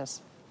 Watch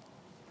this.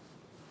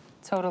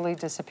 Totally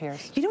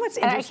disappears. You know what's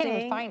and interesting? I can't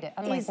even find it.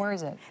 I'm like, where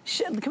is it?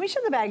 Can we show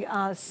the bag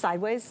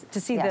sideways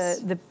to see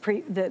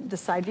the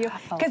side view?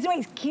 Because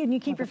wait, can you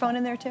keep your phone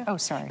in there too? Oh,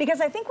 sorry.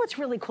 Because I think what's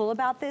really cool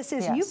about this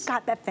is you've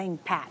got that thing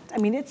packed. I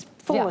mean, it's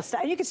full of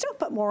stuff. You can still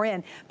put more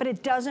in, but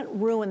it doesn't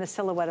ruin the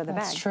silhouette of the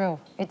bag. That's true.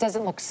 It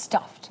doesn't look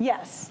stuffed.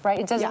 Yes. Right?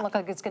 It doesn't look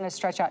like it's going to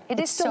stretch out. It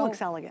still so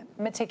looks elegant.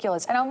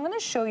 Meticulous. And I'm going to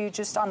show you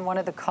just on one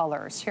of the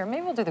colors. Here,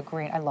 maybe we'll do the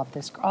green. I love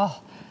this.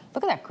 Oh,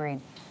 look at that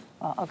green.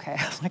 Well, okay,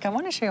 like I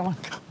want to show you one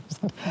of the colors.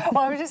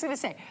 Well, I was just going to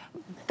say,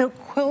 the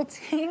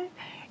quilting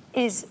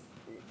is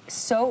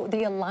so,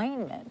 the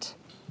alignment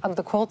of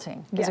the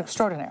quilting is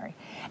extraordinary.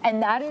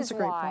 And that is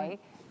why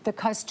the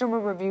customer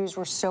reviews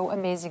were so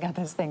amazing on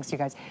those things, you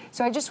guys.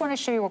 So I just want to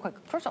show you real quick.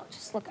 First of all,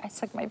 just look,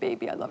 it's like my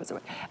baby, I love it so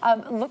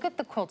much. Look at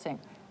the quilting.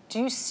 Do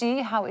you see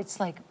how it's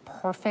like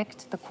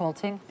perfect, the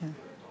quilting?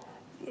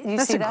 Yeah. You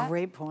see that? That's a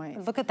great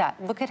point. Look at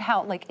that. Look at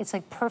how, like, it's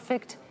like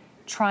perfect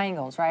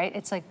triangles, right?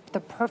 It's like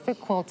the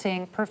perfect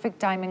quilting, perfect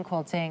diamond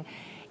quilting.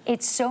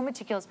 It's so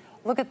meticulous.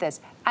 Look at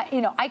this.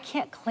 I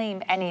can't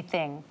claim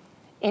anything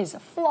is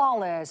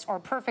flawless or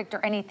perfect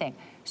or anything.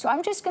 So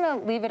I'm just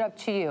gonna leave it up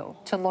to you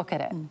to look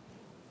at it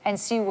and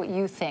see what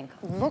you think.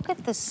 Look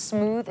at the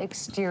smooth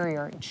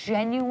exterior,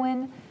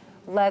 genuine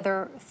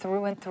leather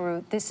through and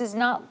through. This is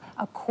not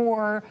a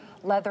core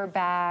leather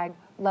bag,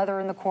 leather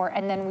in the core,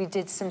 and then we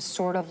did some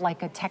sort of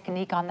like a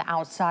technique on the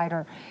outside,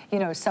 or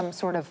some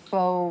sort of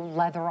faux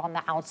leather on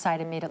the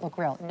outside and made it look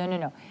real. No, no,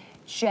 no.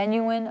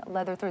 Genuine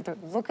leather through.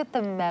 Look at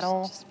the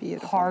metal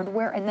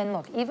hardware, and then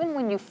look, even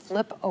when you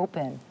flip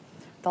open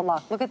the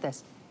lock, look at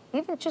this.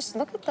 Even just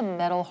look at the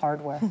metal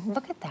hardware.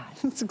 Look at that.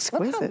 It's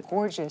exquisite. Look how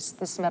gorgeous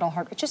this metal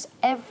hardware. Just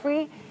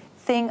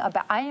everything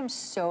about. I am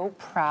so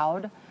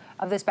proud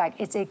of this bag.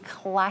 It's a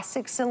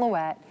classic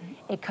silhouette.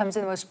 It comes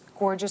in the most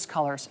gorgeous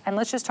colors. And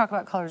let's just talk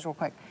about colors real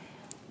quick.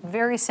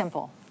 Very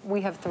simple.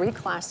 We have 3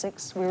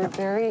 classics. We were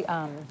very...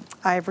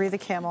 Ivory, the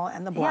camel,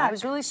 and the black. Yeah, I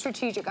was really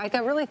strategic. I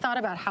really thought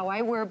about how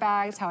I wear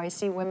bags, how I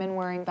see women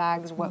wearing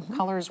bags, what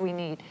colors we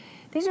need.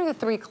 These are the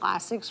 3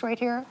 classics right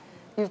here.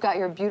 You've got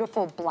your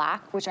beautiful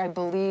black, which I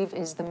believe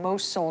is the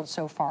most sold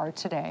so far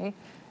today,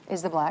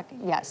 is the black.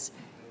 Yes.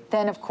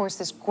 Then, of course,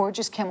 this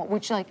gorgeous camel,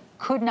 which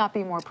could not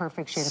be more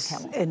perfect shade of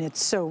camel. And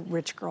it's so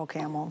rich girl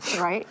camel.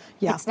 Right?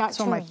 Yeah. It's not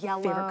too one of my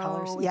yellow. favorite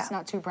colors. Yeah. It's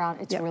not too brown.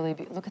 It's really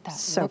beautiful. Look at that.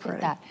 So look pretty.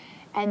 at that.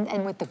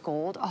 And with the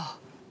gold,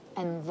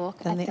 and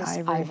look at the this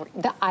ivory.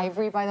 The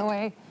ivory, by the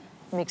way,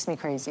 makes me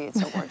crazy. It's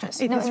so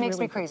gorgeous. It makes really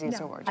me crazy. It's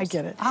so gorgeous. I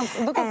get it.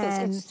 Look at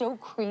this. It's so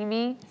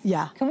creamy.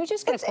 Yeah. Can we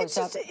just get a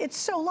close-up? It's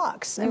so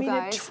luxe. I mean,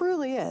 guys, it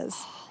truly is.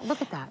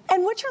 Look at that.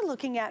 And what you're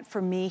looking at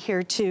for me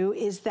here too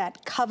is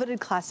that coveted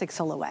classic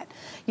silhouette.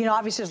 You know,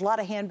 obviously there's a lot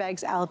of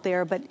handbags out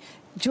there, but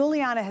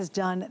Giuliana has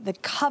done the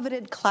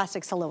coveted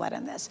classic silhouette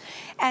in this.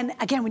 And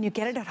again, when you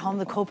get it at home,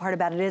 the cool part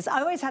about it is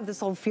I always have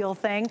this little feel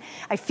thing.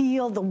 I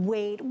feel the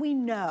weight. We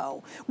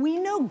know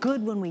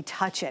good when we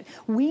touch it.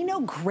 We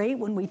know great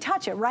when we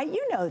touch it, right?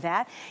 You know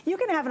that. You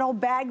can have an old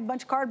bag, a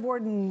bunch of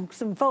cardboard and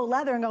some faux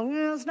leather and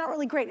go, it's not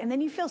really great. And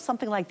then you feel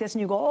something like this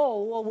and you go,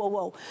 oh, whoa, whoa,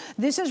 whoa.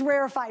 This is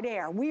rarefied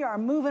air. We are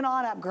moving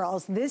on up,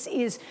 girls. This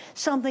is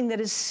something that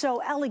is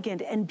so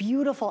elegant and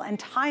beautiful and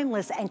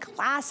timeless and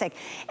classic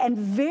and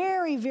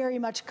very, very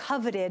much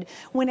coveted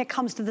when it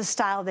comes to the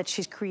style that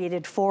she's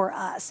created for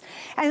us.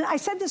 And I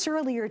said this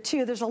earlier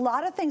too, there's a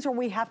lot of things where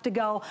we have to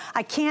go,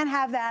 I can't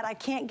have that, I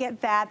can't get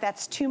that,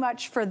 that's too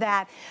much for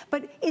that.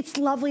 But it's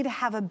lovely to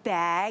have a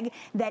bag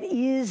that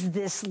is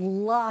this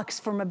luxe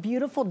from a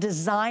beautiful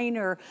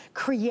designer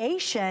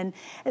creation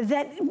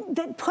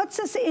that puts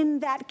us in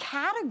that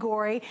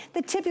category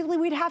that typically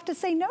we'd have to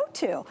say no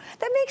to.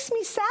 That makes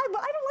me sad, but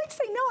I don't like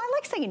saying no. I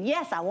like saying,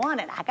 yes, I want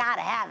it, I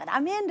gotta have it,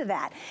 I'm into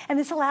that. And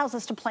this allows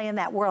us to play in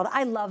that world.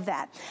 I love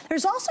that.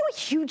 There's also a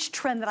huge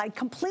trend that I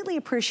completely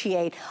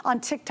appreciate on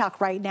TikTok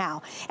right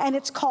now, and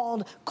it's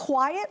called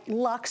Quiet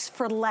Luxe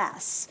for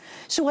Less.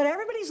 So what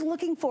everybody's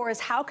looking for is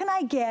how can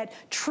I get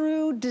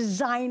true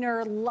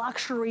designer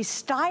luxury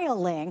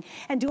styling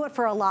and do it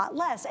for a lot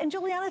less? And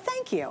Giuliana,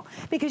 thank you,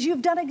 because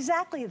you've done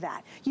exactly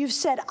that. You've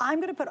said,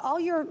 I'm gonna put all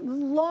your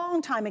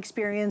long time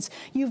experience,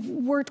 you've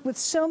worked with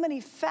so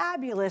many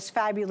fabulous,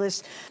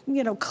 fabulous,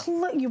 you know,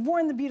 you've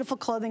worn the beautiful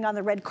clothing on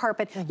the red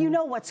carpet, you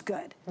know what's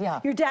good. Yeah.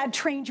 Your dad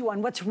trained you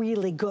on what's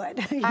really good.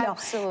 You know?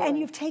 Absolutely. And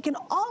you've taken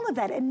all of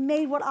that and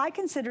made what I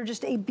consider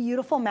just a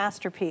beautiful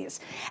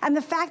masterpiece. And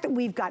the fact that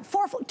we've got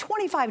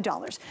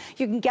 $25.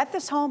 You can get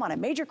this home on a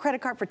major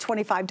credit card for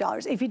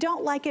 $25. If you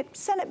don't like it,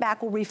 send it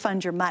back, we'll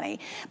refund your money.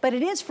 But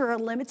it is for a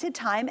limited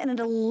time and at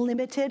a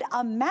limited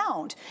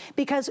amount,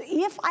 because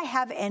if I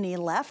have any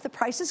left, the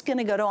price is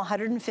gonna go to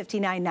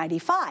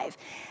 $159.95.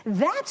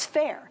 That's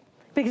fair,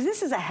 because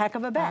this is a heck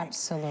of a bag.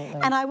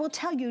 Absolutely. And I will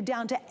tell you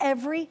down to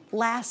every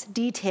last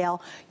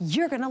detail,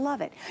 you're gonna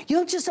love it.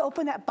 You'll just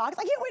open that box.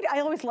 I can't wait,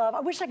 I always love, I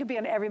wish I could be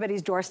on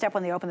everybody's doorstep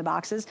when they open the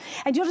boxes,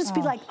 and you'll just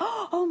be like,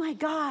 oh my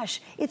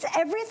gosh, it's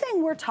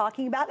everything we're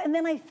talking about, and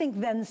then I think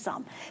then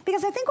some.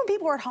 Because I think when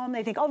people are at home,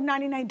 they think, oh,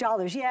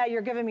 $99, yeah,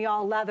 you're giving me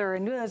all leather,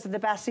 and those are the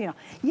best, you know.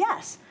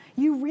 Yes.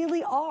 You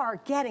really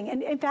are getting,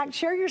 and in fact,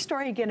 share your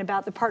story again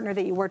about the partner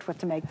that you worked with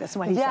to make this.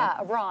 What he said.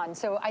 Ron.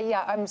 So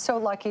I'm so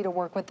lucky to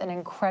work with an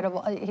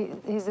incredible,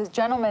 he's this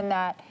gentleman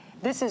that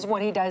this is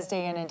what he does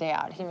day in and day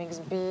out. He makes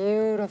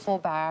beautiful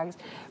bags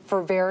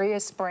for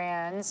various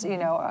brands, you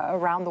know,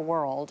 around the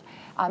world,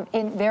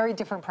 in very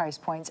different price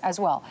points as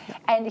well.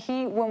 And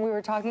when we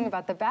were talking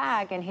about the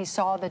bag and he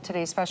saw the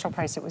today's special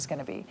price it was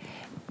gonna be,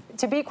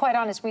 to be quite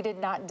honest, we did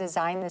not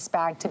design this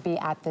bag to be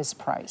at this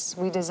price.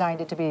 We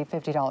designed it to be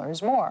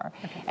 $50 more.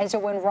 Okay. And so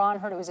when Ron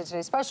heard it was a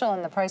Today Special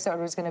and the price that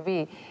it was gonna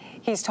be,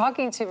 he's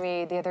talking to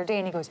me the other day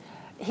and he goes,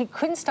 he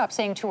couldn't stop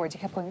saying two words. He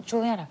kept going,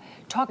 Giuliana,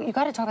 you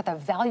gotta talk about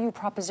the value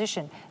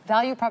proposition.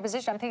 Value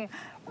proposition. I'm thinking,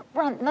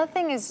 Ron,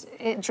 nothing is,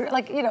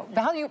 like, you know,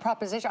 value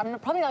proposition. I'm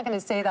probably not gonna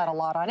say that a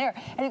lot on air.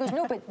 And he goes,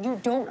 no, but you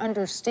don't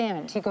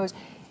understand. He goes,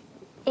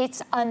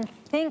 it's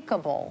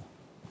unthinkable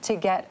to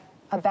get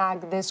a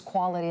bag this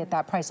quality at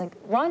that price. Like,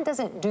 Ron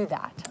doesn't do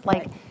that.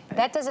 Like,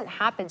 that doesn't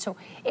happen. So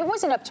it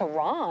wasn't up to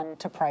Ron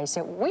to price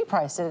it. We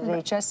priced it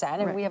at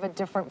HSN, and we have a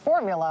different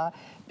formula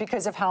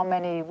because of how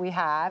many we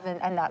have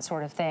and that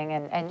sort of thing,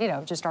 and you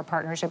know, just our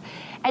partnership.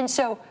 And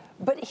so,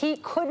 but he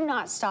could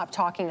not stop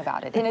talking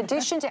about it. In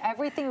addition to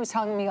everything he was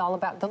telling me all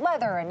about the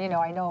leather and, you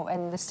know,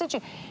 and the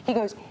stitching, he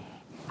goes,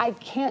 I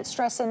can't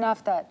stress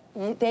enough that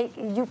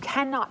you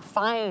cannot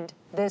find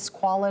this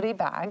quality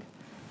bag,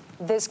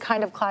 this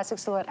kind of classic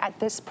silhouette at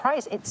this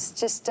price. It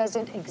just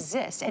doesn't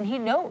exist. And he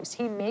knows,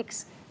 he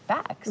makes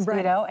bags,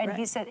 you know? And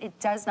he said, it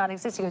does not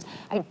exist. He goes,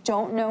 I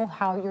don't know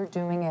how you're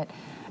doing it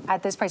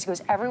at this price. He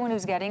goes, everyone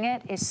who's getting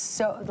it is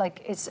so,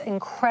 like, it's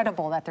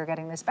incredible that they're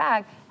getting this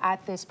bag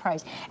at this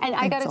price. And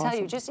I gotta tell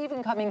you, just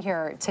even coming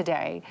here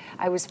today,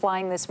 I was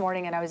flying this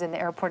morning and I was in the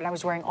airport and I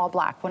was wearing all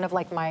black. One of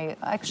like my,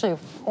 actually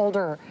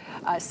older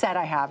set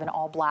I have in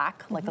all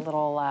black, like a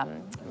little,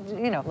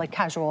 you know, like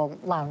casual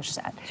lounge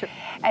set. Sure.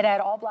 And I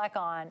had all black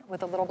on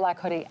with a little black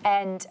hoodie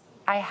and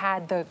I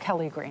had the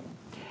Kelly green.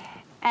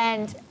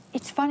 And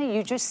it's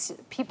funny,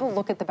 people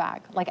look at the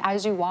bag. Like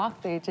as you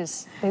walk, they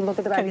look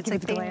at the bag. It's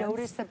like they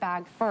notice the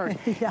bag first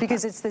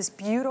because it's this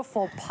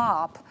beautiful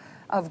pop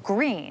of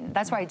green.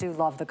 That's why I do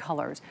love the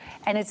colors.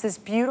 And it's this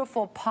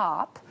beautiful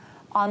pop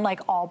on like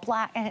all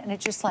black and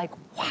it's just like,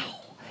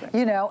 wow,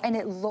 you know, and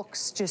it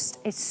looks just,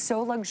 it's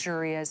so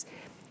luxurious.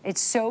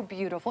 It's so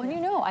beautiful. And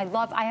you know, I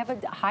have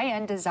a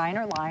high-end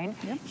designer line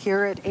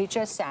here at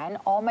HSN.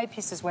 All my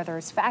pieces, whether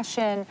it's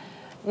fashion,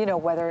 you know,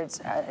 whether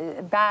it's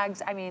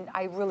bags, I mean,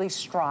 I really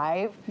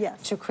strive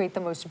to create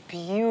the most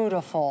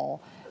beautiful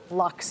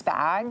luxe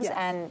bags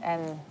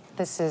and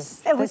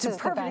It was a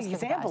perfect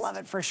example of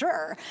it, for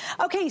sure.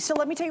 Okay, so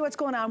let me tell you what's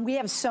going on. We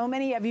have so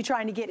many of you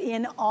trying to get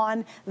in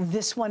on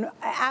this one,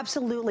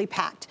 absolutely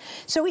packed.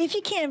 So if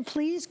you can,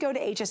 please go to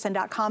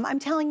hsn.com. I'm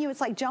telling you,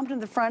 it's like jumping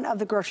to the front of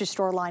the grocery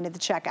store line at the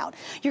checkout.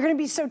 You're gonna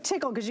be so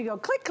tickled because you go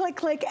click, click,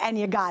 click, and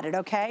you got it,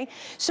 okay?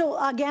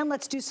 So again,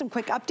 let's do some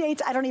quick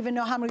updates. I don't even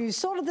know how many you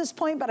sold at this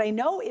point, but I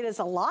know it is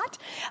a lot.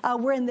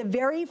 We're in the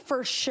very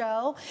first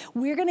show.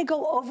 We're gonna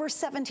go over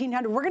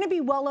 1,700. We're gonna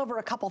be well over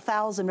a couple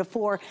thousand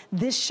before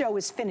this show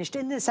is finished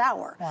in this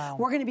hour. Wow.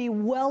 We're gonna be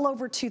well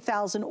over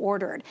 2,000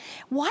 ordered.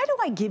 Why do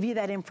I give you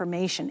that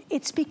information?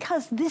 It's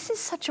because this is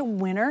such a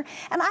winner,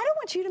 and I don't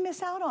want you to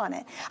miss out on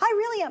it. I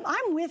really am.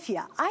 I'm with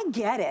you. I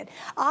get it.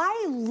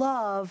 I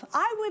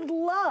would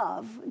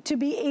love to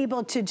be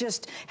able to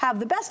just have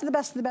the best of the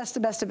best of the best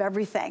of the best of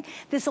everything.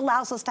 This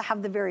allows us to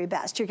have the very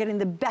best. You're getting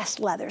the best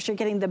leathers. You're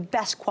getting the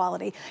best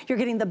quality. You're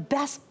getting the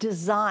best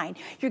design.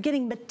 You're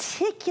getting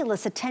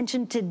meticulous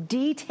attention to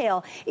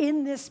detail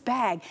in this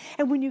bag.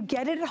 And when you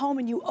get it at home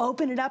and you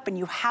open it up and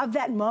you have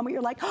that moment,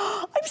 you're like,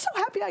 oh, I'm so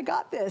happy I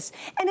got this.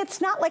 And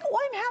it's not like,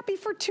 oh, I'm happy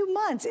for 2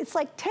 months. It's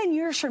like 10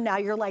 years from now,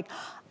 you're like,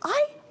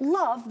 I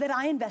love that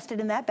I invested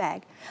in that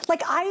bag.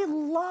 Like, I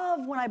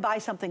love when I buy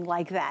something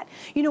like that.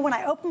 You know, when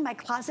I open my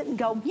closet and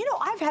go, you know,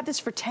 I've had this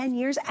for 10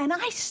 years and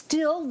I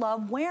still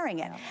love wearing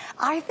it.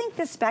 I think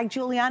this bag,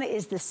 Giuliana,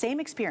 is the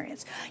same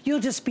experience. You'll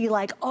just be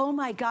like, oh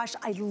my gosh,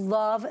 I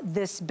love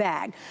this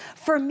bag.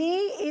 For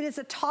me, it is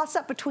a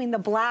toss-up between the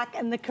black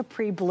and the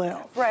capri blue.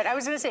 Right, I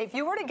was gonna say, if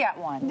you were to get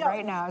one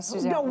right now,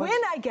 Suzanne. No, when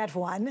I get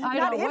one. I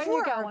not know, if when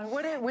you get one,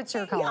 what's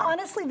your color? Yeah,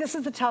 honestly, this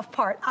is the tough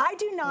part. I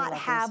do not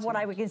have what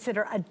I would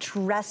consider a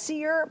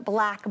dressier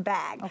black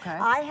bag. Okay.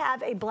 I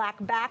have a black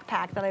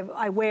backpack that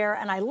I wear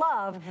and I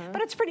love, but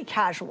it's pretty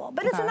casual.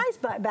 But it's a nice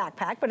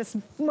backpack, but it's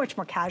much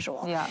more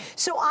casual. Yeah.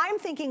 So I'm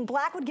thinking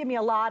black would give me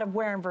a lot of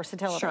wear and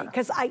versatility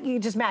because it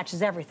just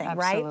matches everything,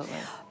 Absolutely.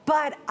 right?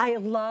 But I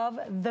love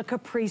the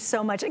capri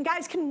so much. And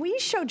guys, can we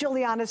show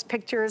Giuliana's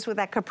pictures with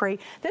that capri?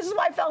 This is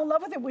why I fell in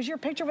love with it, was your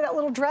picture with that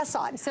little dress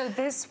on. So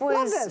this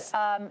was,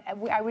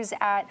 I was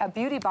at a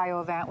Beauty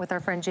Bio event with our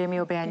friend Jamie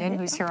O'Banion,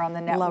 who's here on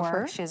the network. Love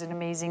her. She has an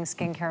amazing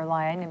skincare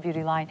line and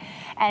beauty line.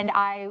 And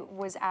I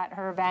was at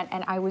her event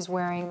and I was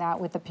wearing that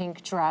with the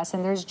pink dress.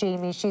 And there's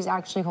Jamie, she's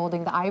actually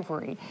holding the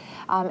ivory.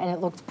 And it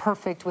looked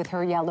perfect with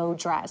her yellow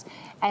dress.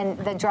 And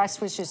the dress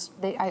was just,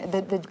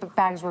 the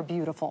bags were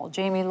beautiful.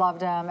 Jamie loved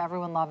them,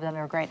 everyone loved them,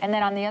 they were great. And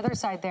then on the other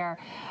side there,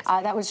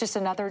 that was just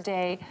another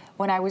day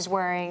when I was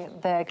wearing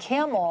the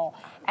camel,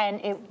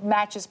 and it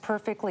matches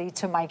perfectly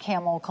to my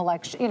camel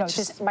collection, you know,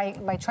 just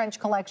my trench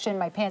collection,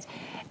 my pants,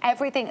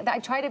 everything. I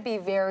try to be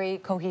very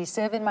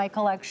cohesive in my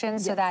collection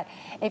so that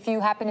if you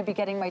happen to be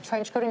getting my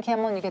trench coat in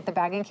camel and you get the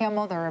bag in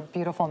camel, they're a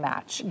beautiful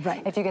match.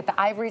 Right. If you get the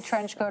ivory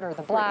trench coat or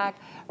the black,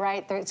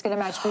 right, it's going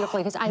to match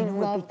beautifully because I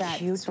love that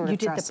sort of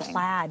dressing. The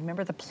plaid,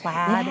 remember the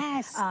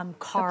plaid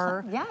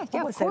car? Yeah,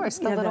 of course,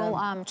 the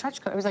little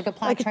trench coat. It was like a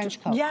plaid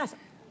trench coat. Yes.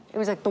 It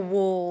was like the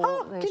wool.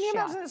 Oh, can you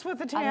imagine this with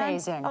the tan?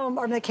 Amazing.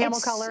 Or the camel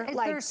color.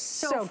 Like, they're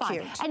so fun.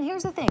 Cute. And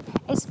here's the thing,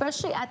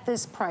 especially at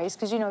this price,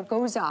 because you know it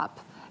goes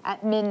up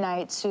at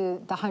midnight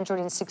to the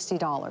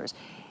 $160.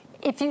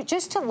 If you,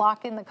 just to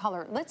lock in the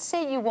color, let's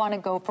say you want to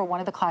go for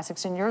one of the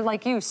classics and you're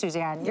like you,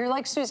 Suzanne. You're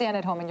like Suzanne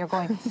at home and you're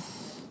going,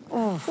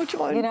 oh, which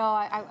one? You know,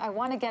 I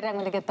want to get it, I'm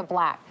going to get the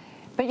black.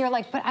 But you're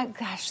like, but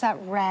gosh, that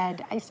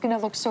red, it's gonna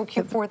look so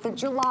cute. 4th of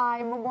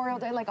July, Memorial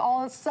Day, like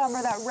all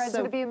summer, that red's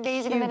gonna be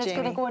amazing. And then it's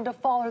gonna go into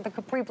fall, or the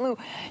capri blue.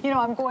 You know,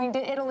 I'm going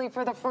to Italy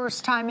for the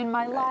first time in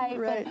my life.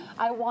 And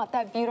I want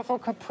that beautiful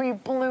capri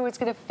blue. It's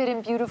gonna fit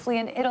in beautifully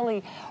in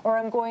Italy. Or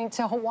I'm going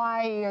to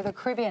Hawaii or the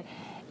Caribbean.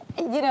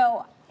 You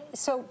know,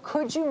 so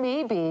could you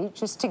maybe,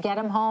 just to get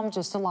them home,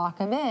 just to lock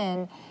them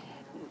in,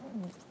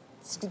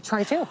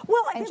 try to.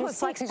 Well, I think with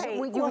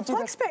FlexPay,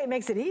 FlexPay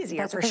makes it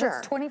easier for sure.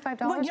 It's $25.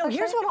 Well, you know,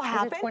 here's what'll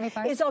happen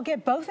is I'll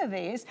get both of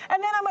these,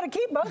 and then I'm going to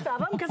keep both of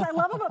them because I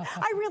love them both.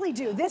 I really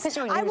do. This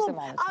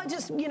I'll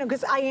just, you know,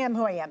 because I am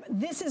who I am.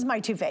 This is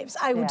my two faves.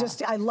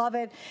 I love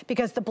it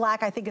because the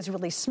black I think is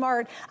really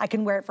smart. I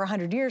can wear it for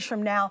 100 years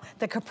from now.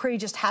 The capri,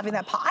 just having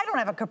that pop. I don't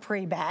have a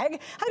capri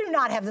bag. I do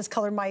not have this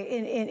color in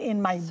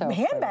my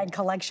handbag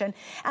collection,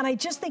 and I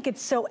just think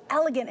it's so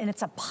elegant and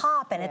it's a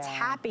pop and it's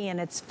happy and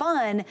it's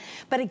fun.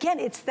 But again,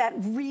 it's that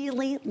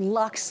really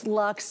luxe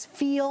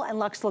feel and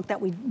luxe look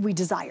that we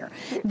desire.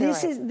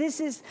 This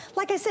is,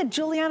 like I said,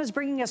 Giuliana's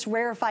bringing us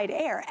rarefied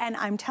air. And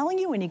I'm telling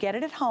you, when you get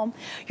it at home,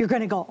 you're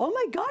gonna go, oh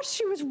my gosh,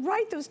 she was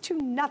right, those two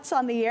nuts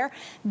on the air.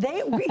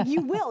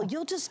 You will,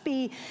 you'll just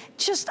be,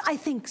 I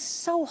think,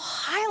 so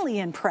highly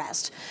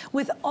impressed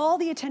with all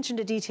the attention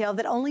to detail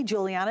that only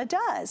Giuliana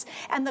does.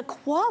 And the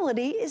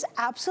quality is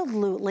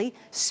absolutely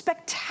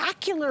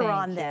spectacular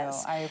on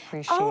this. I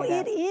appreciate it. Oh,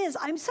 it is.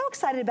 I'm so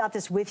excited about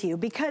this with you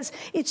because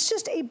because it's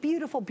just a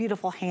beautiful,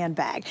 beautiful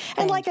handbag.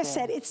 And like I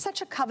said, it's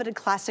such a coveted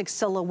classic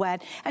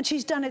silhouette, and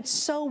she's done it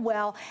so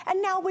well.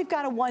 And now we've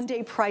got a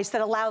one-day price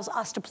that allows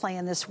us to play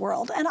in this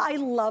world, and I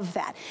love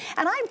that.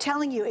 And I'm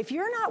telling you, if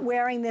you're not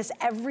wearing this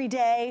every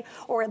day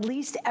or at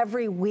least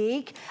every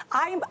week,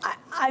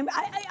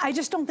 I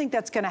just don't think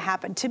that's gonna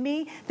happen. To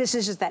me, this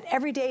is just that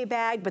everyday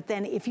bag, but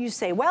then if you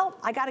say, well,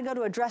 I gotta go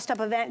to a dressed up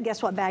event,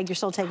 guess what bag you're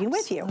still taking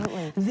with you?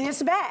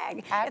 This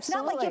bag. Absolutely. It's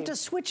not like you have to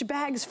switch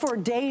bags for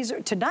days or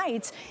to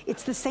nights.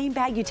 It's the same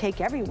bag you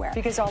take everywhere.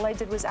 Because all I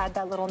did was add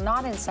that little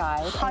knot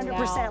inside.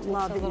 100%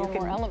 love that you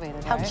can. More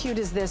elevated, how right? cute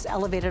is this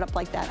elevated up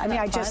like that? I mean,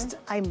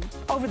 I'm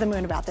over the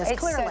moon about this,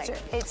 clearly.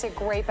 It's a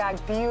great bag.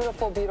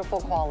 Beautiful,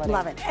 beautiful quality.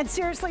 Love it. And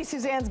seriously,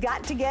 Suzanne's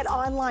got to get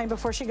online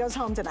before she goes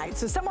home tonight.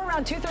 So somewhere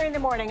around 2, 3 in the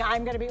morning,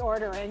 I'm going to be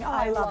ordering. Oh,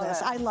 I love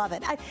this. I love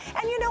it.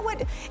 And you know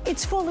what?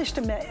 It's foolish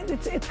to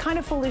miss. It's kind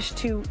of foolish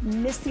to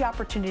miss the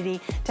opportunity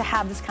to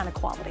have this kind of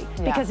quality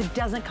because it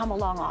doesn't come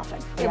along often.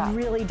 It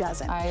really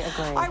doesn't. I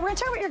agree. All right, we're going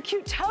to talk about your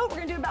cute tote. We're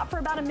going to do for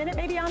about a minute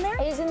maybe on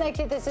there. Isn't that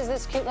cute? This is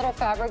this cute little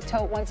fabric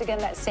tote. Once again,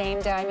 that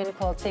same diamond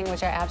quilting,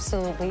 which I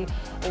absolutely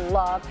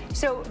love.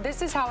 So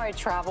this is how I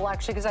travel,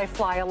 actually, because I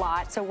fly a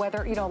lot. So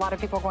whether, you know, a lot of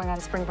people are going on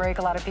spring break,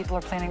 a lot of people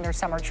are planning their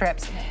summer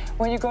trips.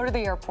 When you go to the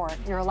airport,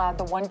 you're allowed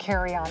the one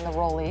carry-on, the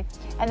rolly,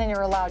 and then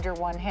you're allowed your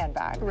one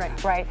handbag.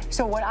 Right.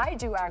 So what I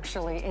do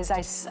actually is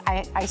I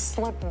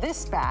slip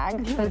this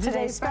bag, the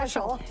Today's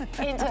Special,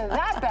 into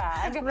that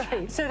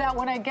bag, so that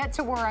when I get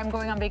to where I'm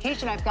going on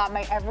vacation, I've got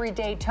my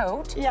everyday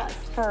tote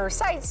for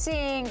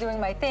sightseeing, doing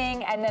my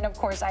thing, and then of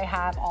course I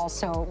have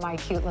also my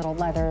cute little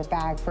leather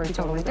bag for a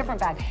totally different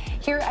bag.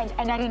 Here,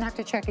 and I didn't have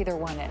to check either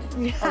one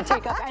in or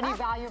take up any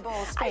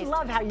valuable space. I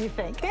love how you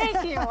think.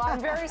 Thank you. I'm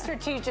very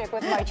strategic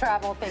with my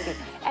travel thinking.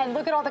 And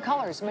look at all the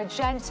colors.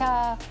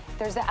 Magenta,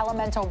 there's the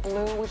elemental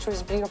blue, which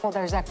was beautiful.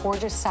 There's that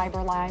gorgeous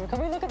cyber lime.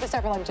 Can we look at the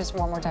cyber lime just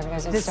one more time,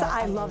 guys? It's so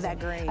I love that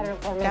green. I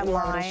don't know if that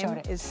lime showed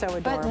it. Is so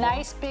adorable. But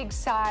nice big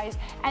size.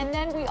 And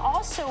then we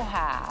also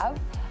have,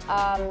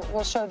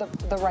 we'll show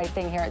the right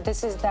thing here.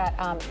 This is that,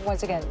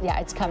 once again,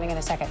 it's coming in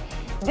a second.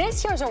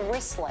 This here's a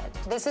wristlet.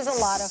 This is a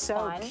lot of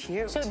fun. So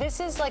cute. So this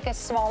is like a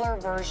smaller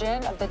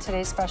version of the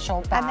Today's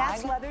Special bag. And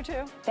that's leather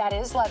too? That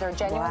is leather,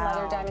 genuine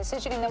leather diamond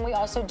stitching. And then we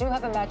also do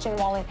have a matching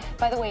wallet,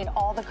 by the way, in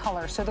all the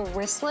colors. So the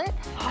wristlet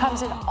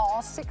comes in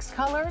all 6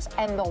 colors,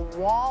 and the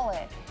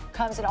wallet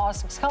comes in all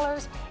 6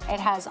 colors. It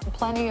has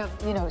plenty of,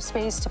 you know,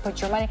 space to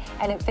put your money,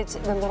 and it fits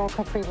the little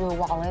capri blue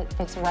wallet.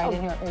 Fits right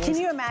in your ears. Can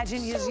you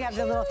imagine? You have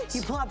the little,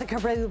 you pull out the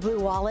capri blue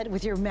wallet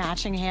with your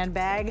matching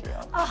handbag.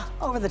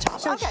 Over the top.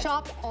 So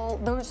shop all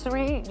those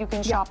 3. You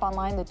can shop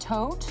online. The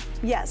tote,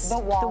 the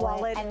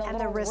wallet, and the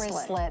little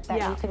wristlet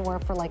that you can wear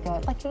for like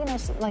a, it's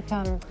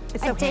a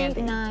so date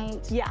handy.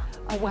 night,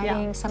 a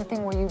wedding,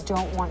 something where you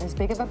don't want as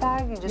big of a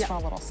bag. You just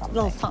want a little something.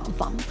 Little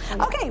fun.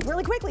 Okay,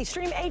 really quickly,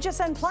 stream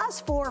HSN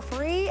Plus for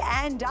free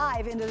and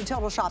dive into the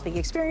total shopping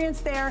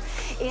experience there.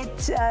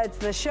 It's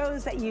the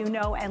shows that you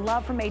know and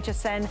love from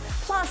HSN,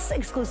 plus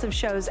exclusive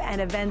shows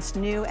and events,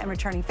 new and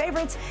returning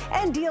favorites,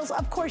 and deals,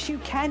 of course, you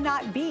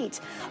cannot beat.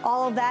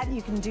 All of that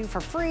you can do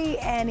for free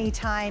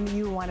anytime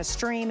you want to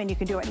stream, and you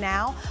can do it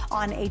now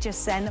on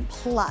HSN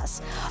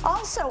Plus.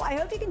 Also, I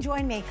hope you can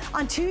join me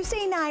on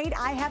Tuesday night.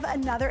 I have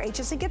another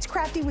HSN Gets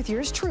Crafty with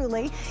yours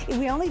truly.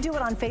 We only do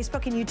it on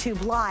Facebook and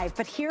YouTube Live,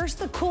 but here's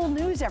the cool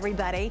news,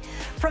 everybody.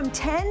 From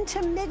 10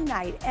 to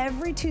midnight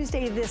every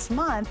Tuesday this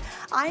month,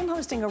 I'm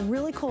hosting a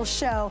really cool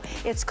show.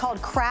 It's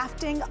called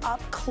Crafting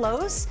Up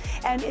Close,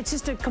 and it's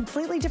just a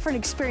completely different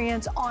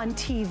experience on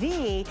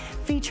TV,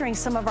 featuring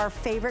some of our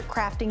favorite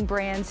crafting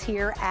brands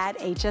here at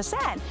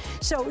HSN.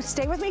 So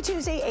stay with me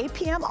Tuesday, 8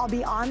 p.m. I'll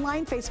be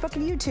online, Facebook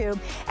and YouTube,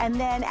 and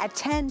then at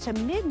 10 to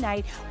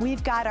midnight,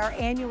 we've got our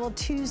annual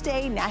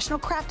Tuesday National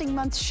Crafting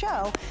Month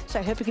show. So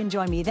I hope you can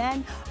join me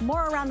then.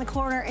 More around the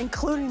corner,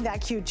 including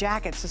that cute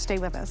jacket, so stay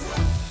with us.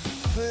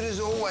 Food has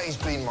always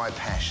been my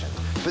passion,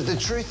 but the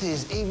truth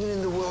is, even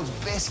in the world's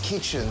best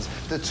kitchens,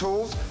 the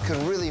tools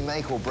can really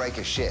make or break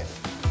a chef.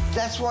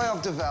 That's why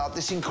I've developed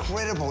this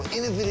incredible,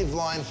 innovative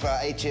line for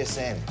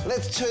HSN.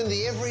 Let's turn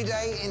the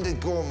everyday into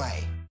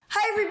gourmet.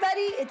 Hi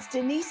everybody, it's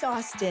Denise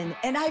Austin,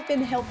 and I've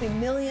been helping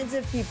millions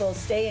of people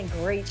stay in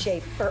great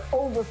shape for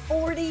over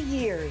 40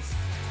 years.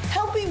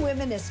 Helping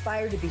women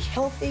aspire to be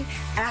healthy,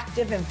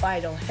 active, and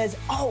vital has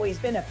always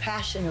been a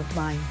passion of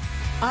mine.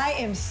 I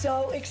am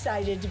so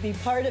excited to be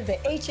part of the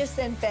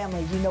HSN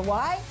family. You know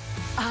why?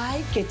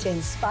 I get to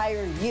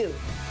inspire you.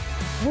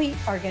 We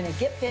are gonna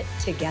get fit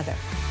together.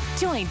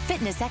 Join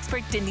fitness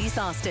expert Denise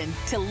Austin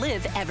to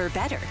live ever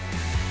better.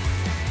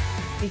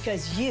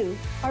 Because you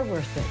are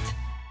worth it.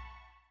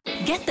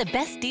 Get the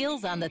best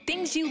deals on the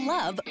things you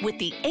love with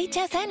the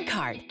HSN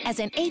card. As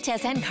an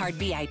HSN card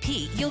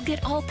VIP, you'll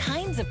get all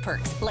kinds of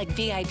perks like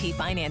VIP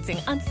financing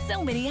on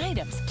so many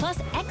items, plus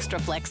extra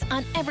flex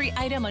on every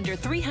item under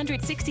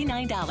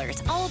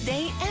 $369 all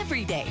day,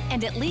 every day,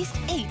 and at least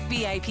 8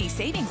 VIP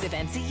savings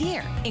events a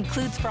year.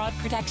 Includes fraud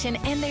protection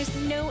and there's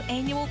no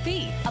annual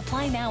fee.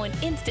 Apply now and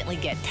instantly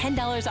get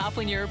 $10 off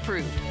when you're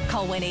approved.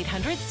 Call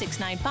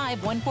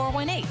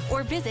 1-800-695-1418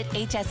 or visit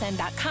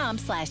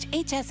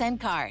hsn.com/HSN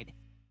card.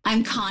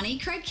 I'm Connie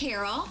Craig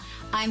Carroll.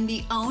 I'm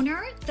the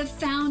owner, the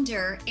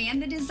founder, and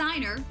the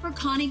designer for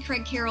Connie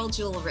Craig Carroll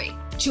Jewelry.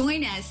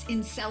 Join us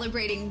in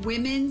celebrating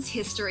Women's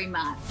History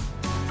Month.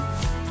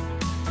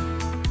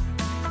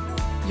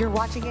 You're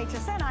watching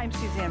HSN. I'm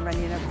Suzanne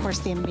Runyon. Of course,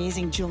 the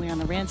amazing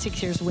Giuliana Rancic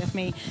here's with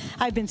me.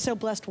 I've been so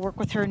blessed to work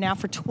with her now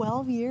for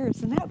 12 years.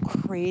 Isn't that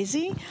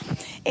crazy?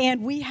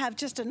 And we have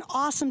just an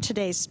awesome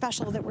today's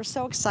special that we're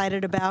so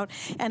excited about.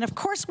 And of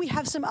course, we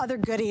have some other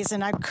goodies.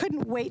 And I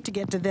couldn't wait to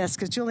get to this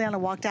because Giuliana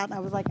walked out and I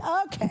was like,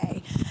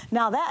 okay,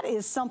 now that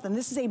is something.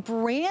 This is a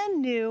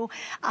brand new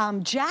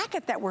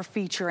jacket that we're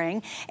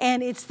featuring.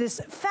 And it's this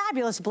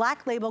fabulous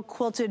black label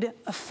quilted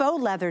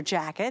faux leather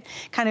jacket,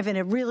 kind of in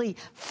a really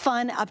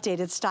fun,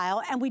 updated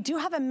style. And we do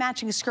have a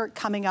matching skirt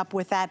coming up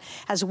with that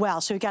as well.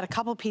 So we've got a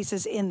couple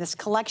pieces in this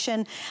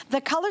collection.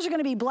 The colors are going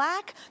to be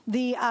black,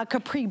 the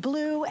capri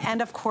blue,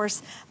 and of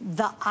course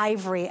the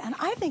ivory. And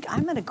I think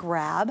I'm going to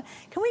grab,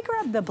 can we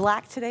grab the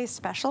black today's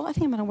special? I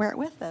think I'm going to wear it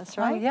with this,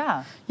 right? Oh,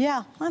 yeah.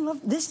 Yeah, I love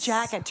this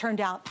jacket.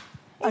 Turned out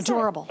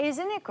adorable.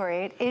 Isn't it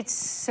great? It's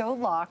so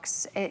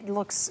luxe. It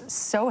looks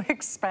so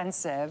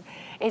expensive.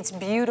 It's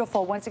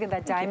beautiful. Once again,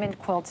 that diamond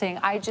quilting.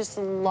 I just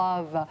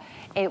love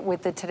it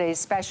with the today's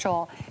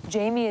special.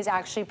 Jamie is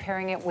actually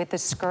pairing it with the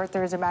skirt.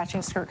 There's a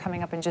matching skirt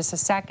coming up in just a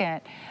second.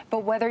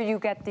 But whether you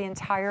get the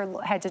entire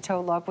head to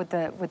toe look with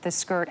the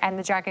skirt and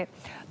the jacket,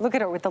 look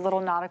at it with the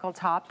little nautical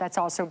top. That's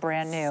also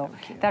brand new. So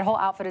cute. That whole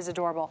outfit is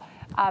adorable.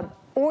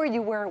 Or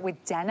you wear it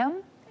with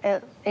denim.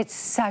 It's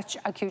such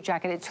a cute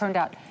jacket. It turned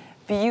out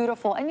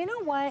beautiful. And you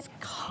know what?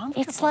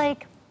 It's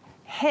like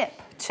hip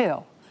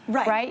too.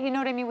 Right. You know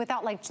what I mean?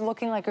 Without like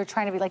looking like you're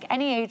trying to be like,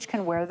 any age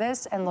can wear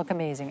this and look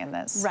amazing in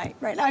this. Right.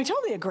 I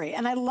totally agree.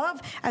 And I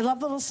love the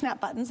little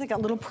snap buttons. They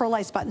got little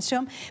pearlized buttons to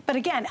them. But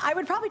again, I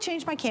would probably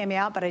change my cami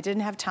out, but I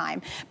didn't have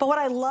time. But what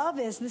I love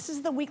is this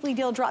is the weekly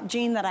deal drop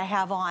jean that I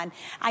have on.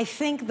 I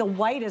think the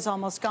white is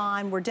almost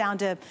gone. We're down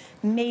to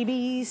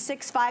maybe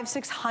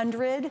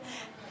 600.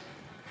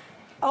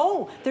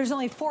 Oh, there's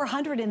only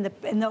 400 in the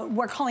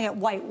we're calling it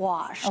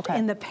whitewashed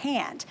in the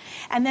pant.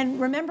 And then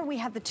remember we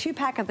have the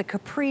 2-pack of the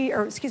capri,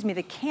 or excuse me,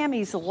 the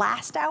camis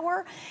last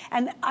hour.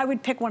 And I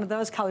would pick one of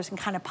those colors and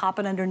kind of pop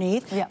it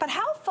underneath. Yep. But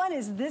how fun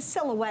is this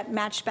silhouette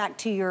matched back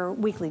to your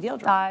weekly deal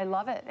drop? I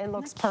love it. It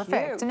looks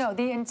perfect. Cute. No,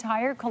 the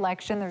entire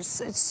collection,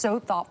 it's so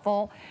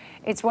thoughtful.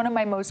 It's one of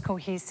my most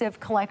cohesive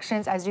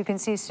collections. As you can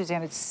see,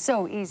 Suzanne, it's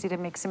so easy to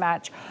mix and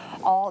match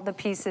all the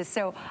pieces.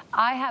 So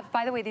I have,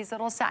 by the way, these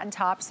little satin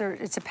tops,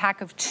 it's a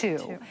pack of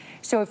 2.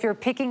 So if you're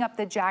picking up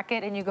the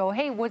jacket and you go,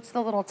 hey, what's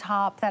the little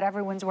top that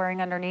everyone's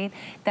wearing underneath?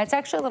 That's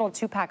actually a little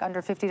 2-pack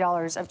under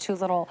 $50 of 2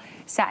 little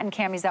satin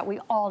camis that we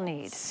all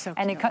need. So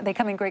and they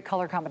come in great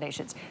color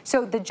combinations.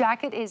 So the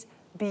jacket is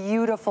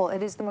beautiful.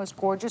 It is the most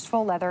gorgeous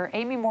faux leather.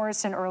 Amy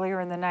Morrison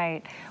earlier in the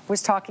night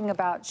was talking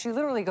about, she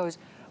literally goes,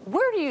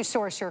 where do you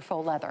source your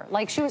faux leather?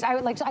 Like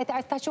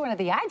I thought you wanted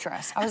the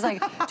address. I was like,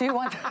 do you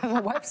want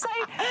the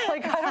website?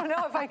 Like, I don't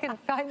know if I can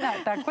find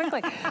that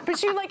quickly. But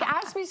she like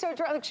asked me so,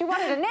 like she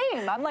wanted a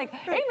name. I'm like,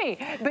 Amy.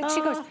 But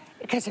she goes,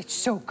 because it's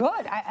so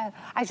good.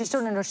 I just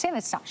don't understand.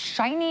 It's not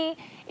shiny.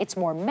 It's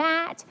more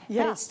matte,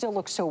 but it still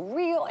looks so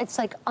real. It's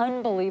like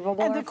unbelievable.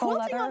 And the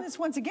quilting on this,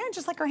 once again,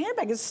 just like our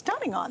handbag, is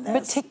stunning on this.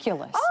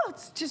 Meticulous. Oh,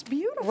 it's just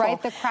beautiful.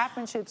 Right, the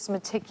craftsmanship's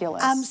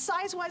meticulous.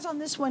 Size-wise on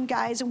this one,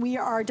 guys, we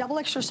are double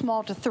extra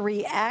small to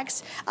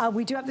 3X.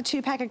 We do have the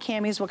 2-pack of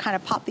camis. We'll kind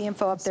of pop the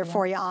info up there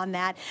for you on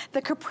that.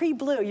 The capri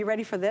blue, you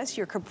ready for this?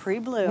 Your capri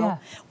blue.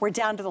 We're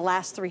down to the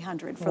last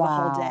 300 for the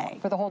whole day.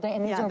 For the whole day,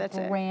 and these are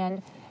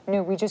brand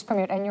new. We just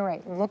premiered, and you're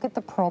right. Look at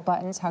the pearl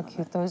buttons, how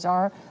cute those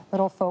are.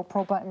 Little faux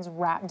pearl buttons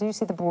wrapped. Do you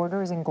see the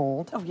border is in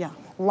gold? Oh, yeah.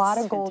 A lot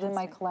of gold in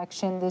my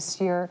collection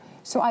this year.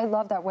 So I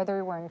love that, whether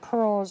you're wearing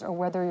pearls or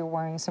whether you're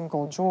wearing some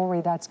gold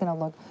jewelry, that's gonna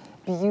look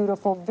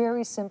beautiful.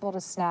 Very simple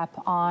to snap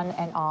on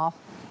and off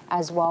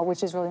as well,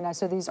 which is really nice.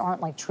 So these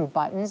aren't like true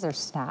buttons, they're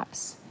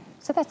snaps.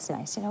 So that's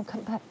nice, you know,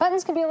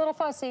 buttons can be a little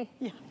fussy.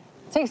 Yeah.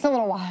 Takes a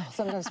little while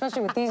sometimes,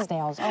 especially with these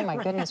nails. Oh my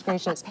goodness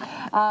gracious. You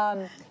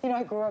know,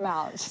 I grew them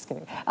out, just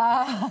kidding.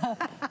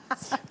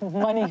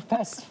 Money,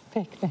 best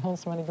fake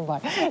nails money can buy.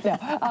 No,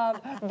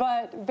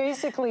 but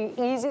basically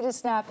easy to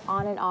snap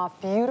on and off,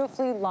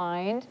 beautifully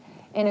lined.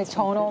 in a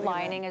tonal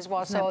lining as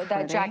well. So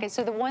that jacket.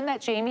 So the one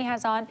that Jamie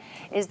has on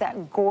is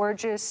that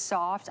gorgeous,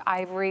 soft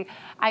ivory.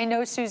 I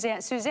know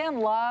Suzanne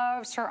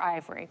loves her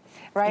ivory,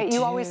 right?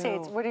 You always say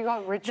it's, what do you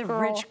call it, rich girl? The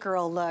rich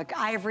girl look.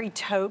 Ivory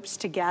taupes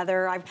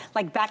together. I've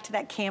like back to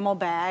that camel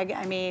bag.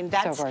 I mean,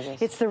 that's, so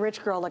gorgeous. It's the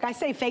rich girl look. I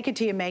say fake it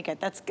till you make it.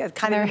 That's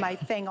kind of my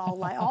thing all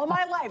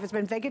my life. It's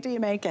been fake it till you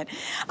make it.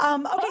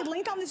 Okay,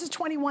 length on this is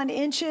 21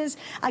 inches.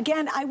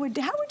 Again, how would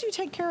you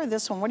take care of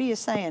this one? What are you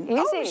saying? Easy.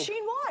 Oh,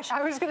 machine wash.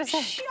 I was going to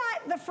say. Shut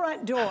the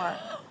front door.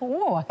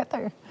 Oh, I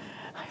thought you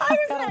I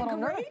was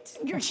that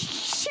great?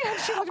 She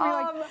looked at me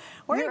like,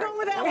 where are you going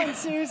with that one,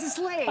 Suze? It's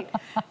late.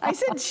 I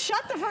said,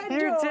 shut the front door.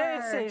 You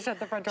did say shut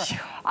the front door.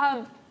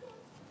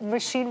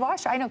 Machine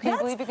wash? I know, can you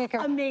believe you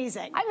could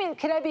amazing. I mean,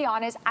 can I be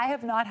honest? I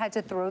have not had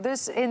to throw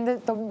this in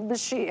the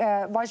machine,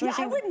 washing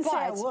machine. I wouldn't say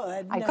I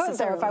would. I could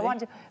there if I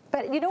wanted to.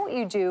 But you know what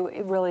you do,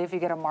 really, if you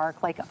get a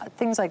mark, like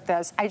things like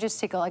this, I just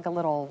take like a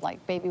little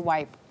like baby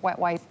wipe, wet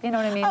wipe, you know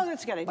what I mean? Oh,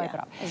 that's a good idea. Wipe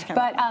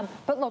it off.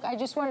 But look, I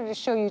just wanted to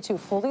show you too,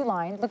 fully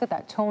lined. Look at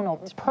that tonal,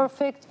 it's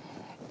perfect.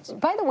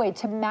 By the way,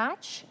 to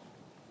match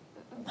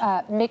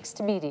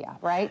mixed media,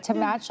 right? To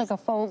match like a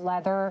faux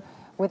leather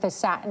with a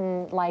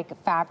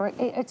satin-like fabric,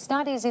 it's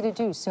not easy to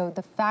do. So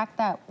the fact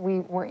that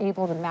we were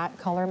able to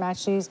color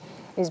match these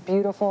is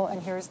beautiful.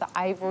 And here's the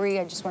ivory.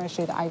 I just want to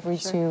show you the ivory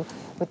too,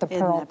 with the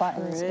pearl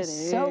buttons.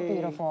 It's so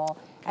beautiful.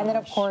 And then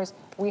of course,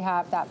 we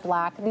have that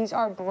black. These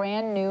are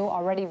brand new,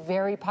 already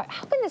very popular.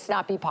 How can this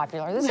not be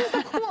popular? This is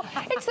the cool,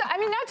 I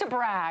mean, not to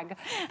brag,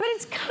 but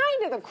it's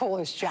kind of the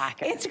coolest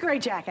jacket. It's a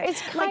great jacket.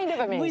 It's kind of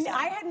amazing. When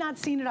I had not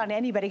seen it on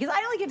anybody, because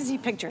I only get to see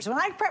pictures. When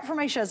I prep for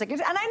my shows, and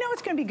I know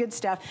it's going to be good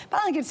stuff, but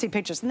I only get to see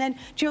pictures. And then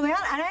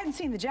Giuliana, and I hadn't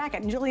seen the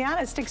jacket, and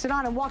Giuliana sticks it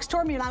on and walks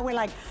toward me, and I went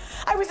like,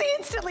 I was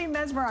instantly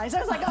mesmerized.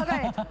 I was like,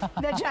 okay,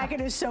 that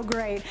jacket is so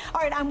great.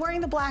 All right, I'm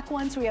wearing the black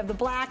one, so we have the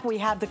black, we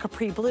have the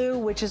capri blue,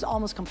 which is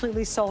almost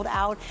completely sold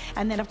out,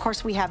 and then of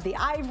course we have the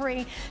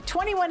ivory,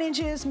 21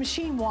 inches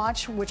machine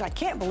wash, which I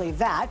can't believe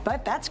that,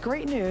 but that's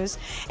great news.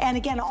 And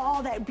again,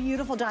 all that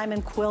beautiful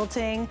diamond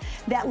quilting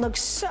that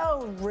looks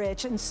so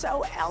rich and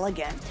so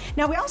elegant.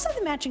 Now we also have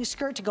the matching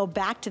skirt to go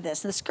back to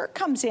this. The skirt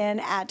comes in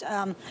at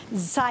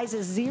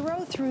sizes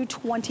 0 through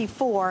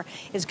 24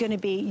 is going to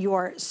be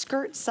your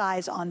skirt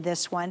size on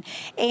this one.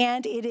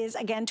 And it is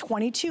again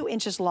 22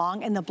 inches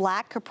long in the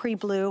black, capri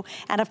blue,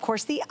 and of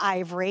course the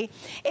ivory.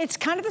 It's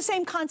kind of the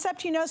same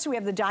concept, you know, so we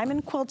have the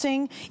diamond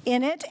quilting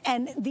in it,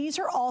 and these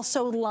are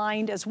also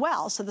lined as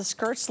well. So the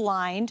skirt's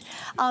lined,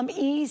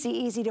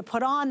 easy to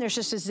put on. There's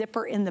just a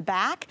zipper in the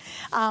back.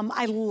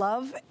 I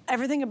love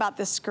everything about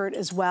this skirt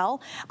as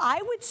well.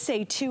 I would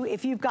say too,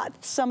 if you've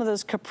got some of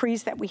those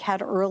capris that we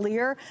had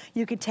earlier,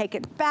 you could take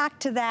it back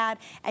to that,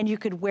 and you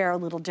could wear a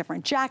little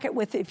different jacket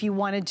with it if you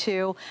wanted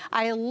to.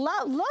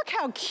 Look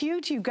how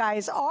cute you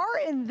guys are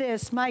in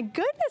this. My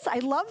goodness, I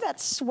love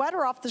that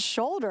sweater off the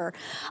shoulder.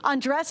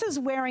 Andressa is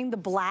wearing the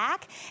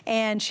black,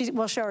 and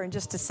we'll show her in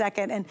just a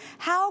second. And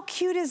how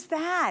cute is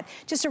that?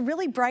 Just a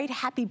really bright,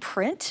 happy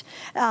print.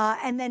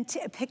 And then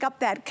to pick up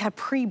that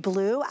capri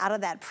blue out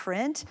of that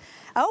print.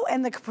 Oh,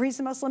 and the capri's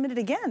the most limited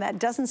again. That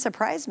doesn't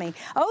surprise me.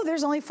 Oh,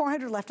 there's only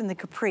 400 left in the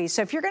capri.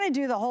 So if you're gonna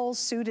do the whole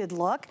suited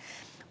look,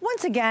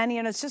 once again,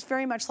 you know, it's just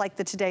very much like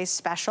the Today's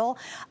Special.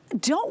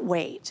 Don't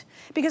wait,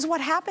 because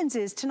what happens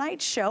is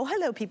tonight's show,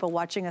 hello people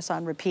watching us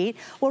on repeat,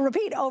 will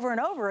repeat over and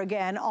over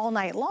again all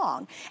night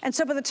long. And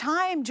so by the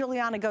time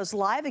Giuliana goes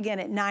live again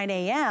at 9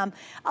 a.m.,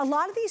 a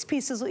lot of these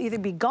pieces will either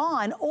be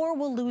gone or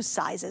will lose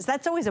sizes.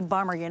 That's always a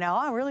bummer, you know.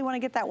 I really want to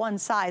get that one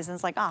size, and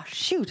it's like, oh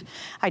shoot,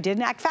 I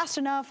didn't act fast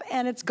enough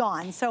and it's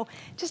gone. So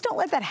just don't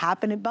let that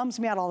happen. It bums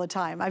me out all the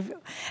time.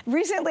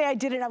 Recently I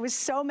did it. I was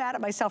so mad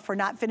at myself for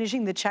not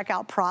finishing the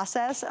checkout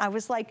process. I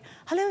was like,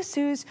 hello,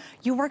 Suze,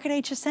 you work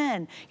at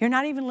HSN. You're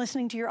not even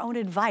listening to your own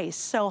advice,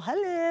 so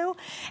hello.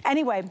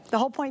 Anyway, the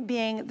whole point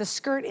being the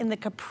skirt in the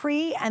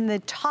capri and the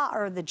top,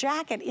 or the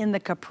jacket in the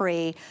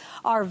capri,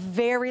 are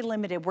very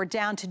limited. We're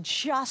down to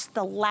just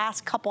the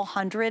last couple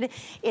hundred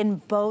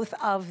in both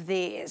of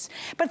these.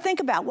 But think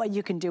about what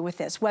you can do with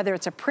this, whether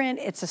it's a print,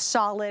 it's a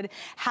solid,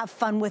 have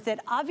fun with it.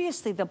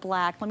 Obviously the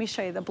black, let me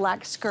show you the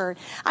black skirt.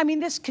 I mean,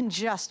 this can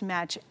just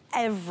match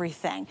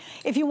everything.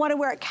 If you want to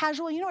wear it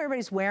casual, you know what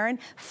everybody's wearing?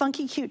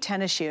 Funky, cute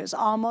tennis shoes,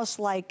 almost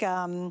like,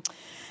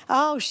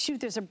 oh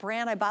shoot, there's a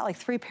brand I bought like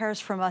 3 pairs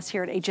from us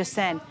here at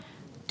HSN.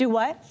 Do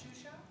what?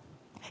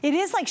 It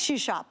is like Shoe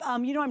Shop.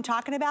 You know what I'm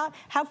talking about?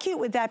 How cute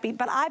would that be?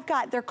 But I've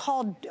got, they're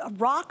called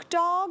Rock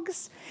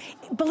Dogs.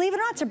 Believe it or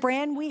not, it's a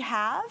brand we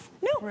have.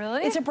 No,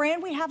 really? It's a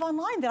brand we have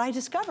online that I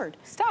discovered.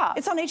 Stop.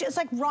 It's on it's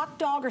like Rock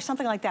Dog or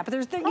something like that. But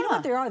there's, you know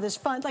what they are? There's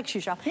fun, like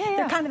Shoe Shop. Yeah,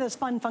 they're kind of those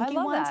fun, funky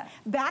ones. That.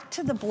 Back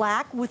to the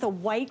black with a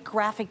white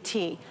graphic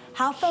tee.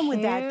 How fun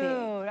would that be?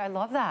 I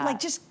love that. Like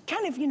just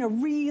kind of, you know,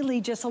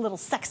 really just a little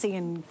sexy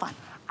and fun.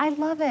 I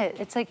love it.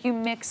 It's like you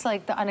mix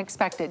like the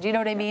unexpected. You know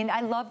what I mean?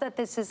 I love that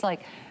this is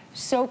like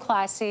so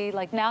classy.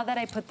 Like now that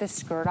I put this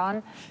skirt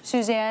on,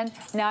 Suzanne,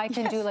 now I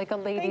can do like a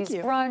ladies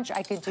brunch.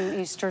 I could do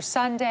Easter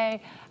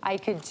Sunday. I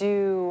could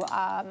do,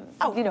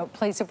 you know,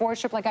 place of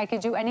worship. Like I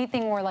could do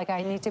anything where like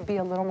I need to be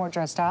a little more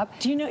dressed up.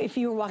 Do you know if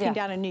you were walking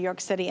down in New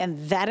York City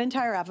and that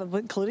entire outfit,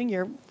 including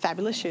your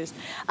fabulous shoes,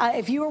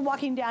 if you were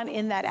walking down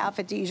in that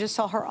outfit that you just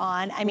saw her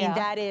on, I mean,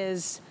 that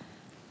is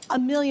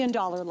 $1 million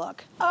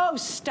look. Oh,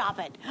 stop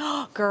it.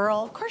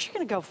 Girl, of course you're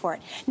gonna go for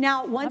it.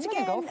 Now, once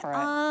again, go for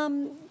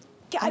it.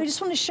 I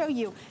just want to show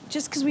you,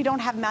 just because we don't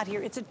have them out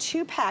here, it's a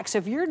 2-pack. So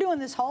if you're doing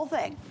this whole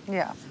thing,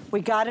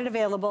 we got it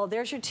available.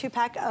 There's your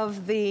 2-pack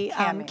of the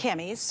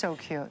camis. So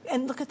cute.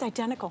 And look, it's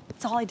identical.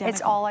 It's all identical.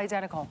 It's all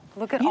identical.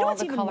 Look at you know all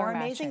what's the even color more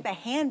matching. amazing? The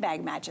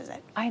handbag matches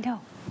it. I know.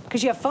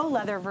 Because you have faux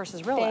leather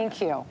versus real leather.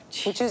 Thank you.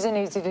 Which isn't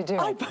easy to do.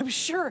 I'm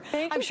sure.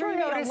 I'm sure you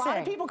made a lot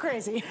of people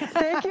crazy.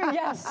 Thank you.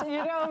 Yes,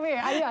 you know me.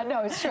 Yeah,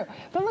 no, it's true.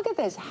 But look at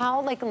this.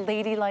 How like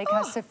ladylike,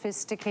 how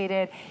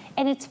sophisticated,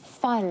 and it's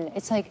fun.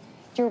 It's like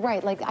you're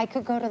right. Like I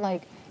could go to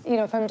like, you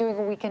know, if I'm doing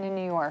a weekend in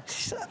New York,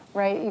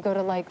 right? You go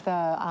to like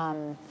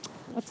the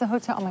what's the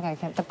hotel? Oh my God, I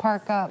can't. The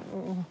park.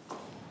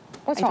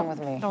 What's wrong with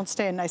me? Don't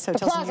stay in nice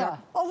hotels. The Plaza. In New York.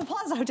 Oh, the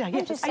Plaza Hotel.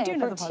 I'm just saying, I do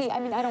know the Plaza. I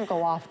mean, I don't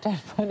go often,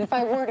 but if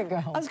I were to go,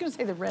 I was going to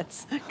say the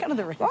Ritz. Kind of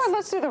the Ritz. Oh,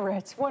 let's do the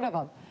Ritz. One of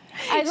them.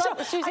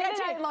 Suzanne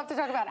and I love to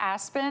talk about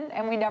Aspen,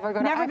 and we never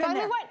go to Aspen.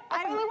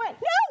 I finally went.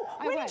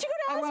 No! When did you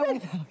go to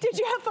Aspen? Did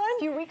you have fun? A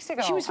few weeks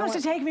ago. She was supposed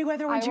to take me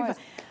with her when she was.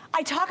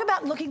 I talk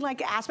about looking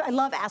like Aspen. I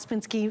love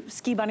Aspen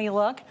ski bunny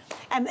look,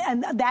 and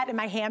that in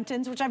my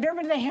Hamptons, which I've never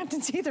been to the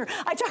Hamptons either.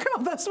 I talk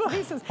about those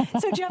places.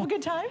 So did you have a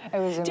good time? It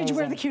was amazing. Did you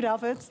wear the cute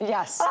outfits?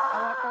 Yes.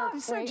 Oh, I'm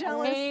so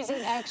jealous.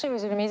 Amazing. Actually, it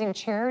was an amazing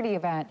charity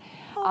event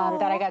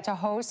that I got to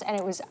host, and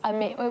it was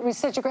amazing. It was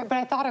such a great. But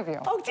I thought of you.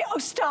 Oh,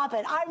 stop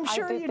it! I'm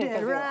sure you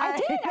did, right? I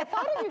did. I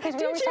thought of you because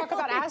we always talk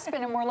about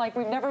Aspen, and we're like,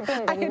 we've never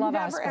been, but we love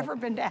Aspen. I've never ever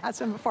been to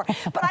Aspen before,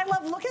 but I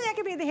love looking like I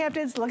could be in the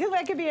Hamptons, looking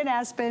like I could be in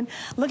Aspen,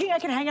 looking like I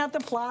can hang out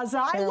at the Plaza.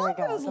 I love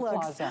those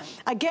looks. Plaza.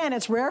 Again,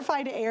 it's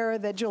rarefied air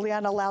that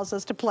Giuliana allows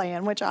us to play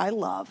in, which I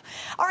love.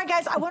 All right,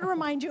 guys, I want to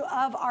remind you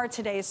of our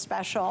today's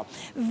special.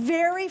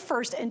 Very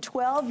first in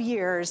 12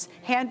 years,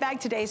 handbag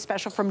today's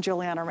special from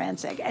Giuliana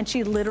Rancic, and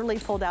she literally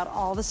pulled out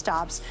all the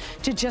stops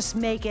to just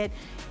make it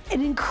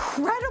an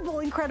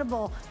incredible,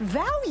 incredible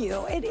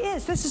value. It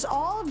is. This is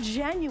all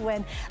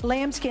genuine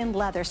lambskin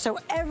leather, so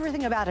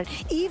everything about it.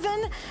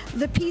 Even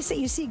the piece that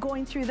you see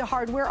going through the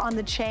hardware on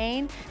the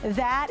chain,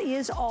 that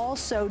is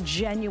also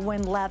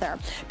genuine leather.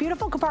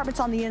 Beautiful compartments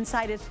on the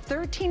inside. It's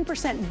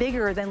 13%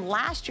 bigger than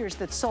last year's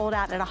that sold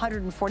out at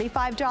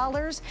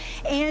 $145,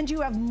 and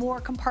you have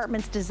more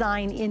compartments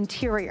design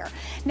interior.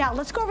 Now,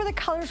 let's go over the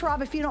colors,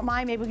 Rob, if you don't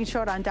mind. Maybe we can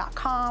show it on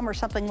 .com or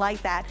something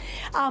like that.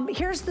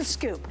 Here's the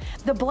scoop.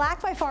 The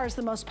black by far is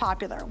the most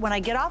popular. When I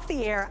get off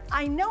the air,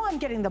 I know I'm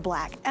getting the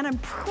black, and I'm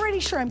pretty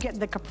sure I'm getting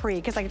the capri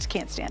because I just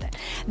can't stand it.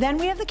 Then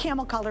we have the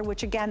camel color,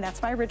 which again, that's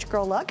my rich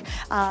girl look.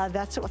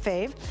 That's a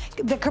fave.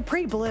 The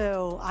capri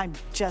blue, I'm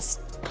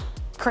just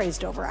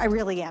crazed over. I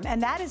really am.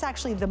 And that is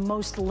actually the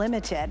most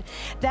limited.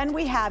 Then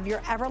we have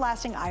your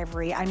everlasting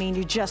ivory. I mean,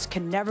 you just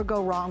can never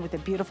go wrong with a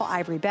beautiful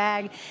ivory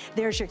bag.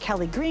 There's your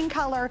Kelly green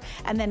color.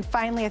 And then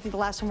finally, I think the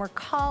last one we're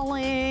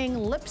calling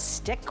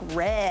lipstick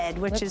red,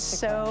 which is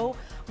so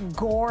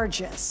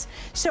gorgeous.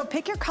 So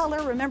pick your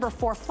color. Remember,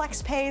 for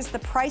flex pays, the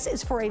price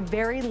is for a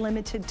very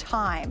limited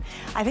time.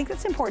 I think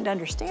that's important to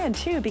understand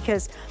too,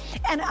 because,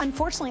 and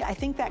unfortunately, I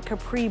think that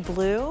capri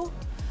blue,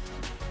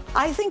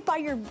 I think by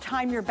your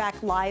time you're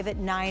back live at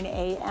 9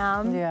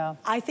 a.m.,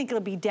 I think it'll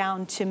be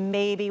down to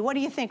maybe, what do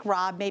you think,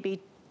 Rob? Maybe,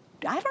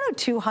 I don't know,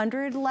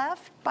 200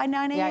 left by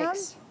 9 a.m.?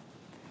 Yikes.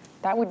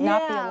 That would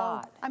not be a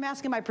lot. I'm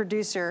asking my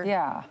producer.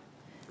 Yeah,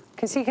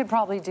 because he could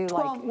probably do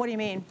 12, like... What do you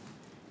mean?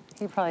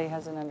 He probably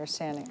has an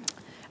understanding.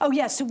 Oh,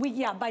 yes, so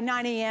by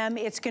 9 a.m.,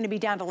 it's going to be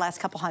down to the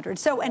last couple hundred.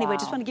 So anyway,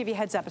 just want to give you a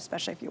heads up,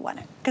 especially if you want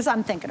it, because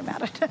I'm thinking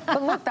about it.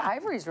 But look, the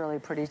ivory's really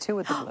pretty, too,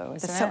 with the blue,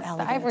 isn't it? It's so elegant.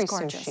 The ivory's it's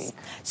gorgeous. So chic.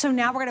 So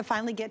now we're going to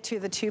finally get to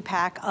the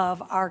 2-pack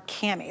of our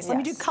camis. Let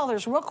me do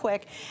colors real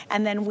quick,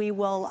 and then we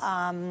will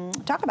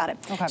talk about it.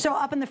 Okay. So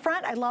up in the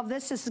front, I love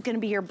this. This is going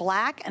to be your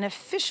black, and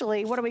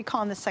officially, what are we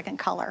calling the second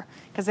color?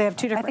 Because they have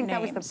two different names.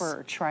 I think that was the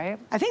birch, right?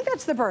 I think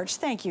that's the birch.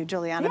 Thank you,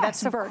 Giuliana.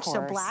 Yes, that's birch.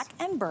 So black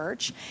and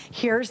birch.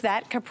 Here's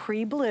that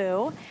capri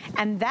blue,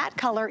 and that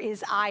color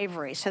is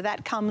ivory. So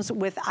that comes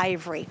with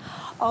ivory.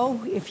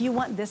 Oh, if you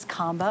want this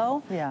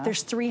combo,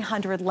 there's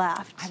 300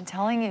 left. I'm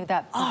telling you,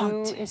 that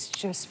blue is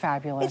just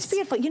fabulous. It's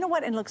beautiful. You know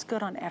what? It looks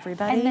good on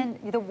everybody. And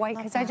then the white,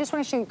 because I just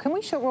want to show you, can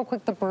we show real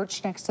quick the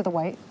birch next to the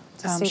white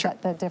to see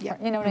the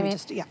difference? You know what I mean?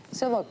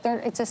 So look,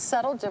 it's a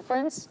subtle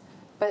difference,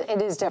 but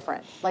it is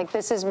different. Like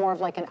this is more of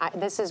like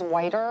this is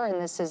whiter,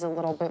 and this is a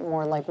little bit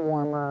more like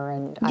warmer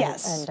and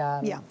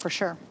yeah, for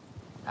sure.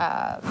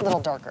 little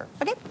darker.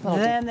 Okay,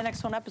 then the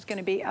next one up is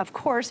gonna be, of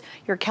course,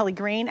 your Kelly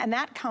green, and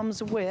that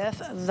comes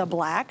with the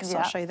black, so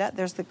I'll show you that.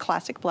 There's the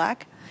classic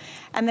black.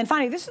 And then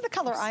finally, this is the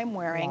color I'm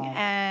wearing,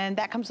 and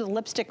that comes with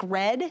lipstick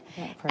red,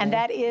 and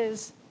that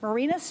is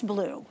Marinus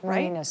blue,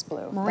 right? Marinus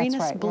blue. Marinus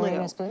That's right. blue.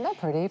 Marinus blue. Not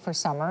pretty for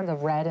summer, the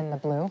red and the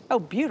blue. Oh,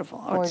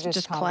 beautiful. Oh, it's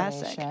just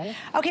classic.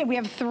 Okay, we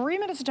have 3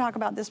 minutes to talk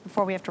about this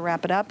before we have to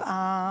wrap it up.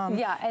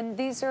 Yeah, and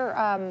these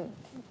are,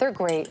 they're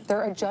great.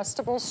 They're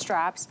adjustable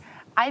straps.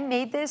 I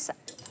made this,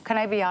 can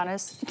I be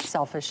honest,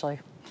 selfishly.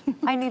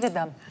 I needed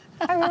them.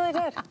 I really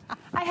did.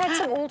 I had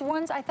some old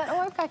ones. I thought, oh,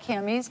 I've got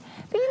camis.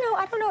 But you know,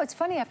 I don't know, it's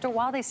funny. After a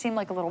while, they seem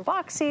like a little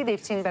boxy.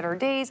 They've seen better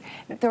days.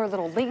 They're a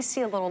little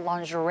lacy, a little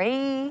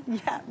lingerie.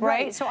 Yeah,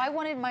 right? So I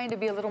wanted mine to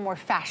be a little more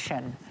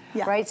fashion.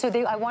 Yeah. Right, so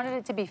I wanted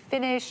it to be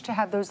finished, to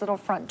have those little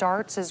front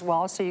darts as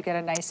well, so you get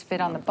a nice fit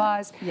on the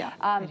buzz. Yeah.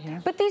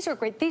 But these are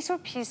great. These are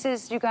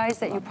pieces, you guys,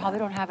 that you probably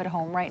don't have at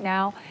home right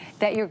now,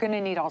 that you're gonna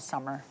need all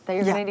summer, that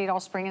you're gonna need all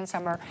spring and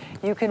summer.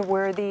 You can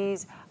wear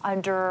these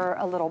under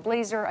a little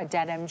blazer, a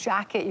denim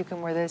jacket. You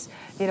can wear this,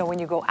 you know, when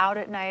you go out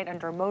at night,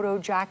 under a moto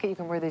jacket. You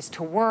can wear these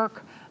to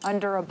work,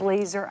 under a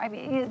blazer. I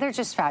mean, they're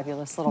just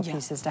fabulous little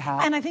pieces to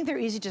have. And I think they're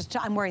easy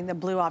I'm wearing the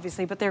blue,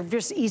 obviously, but they're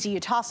just easy. You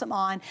toss them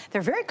on.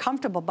 They're very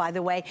comfortable, by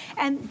the way.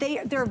 And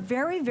they're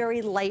very,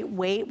 very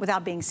lightweight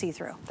without being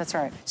see-through. That's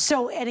right.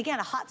 So, and again,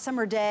 a hot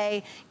summer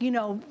day, you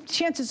know,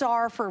 chances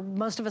are for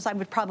most of us, I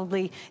would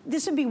probably,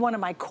 this would be one of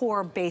my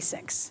core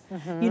basics,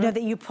 you know,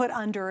 that you put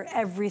under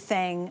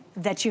everything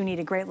that you need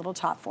a great little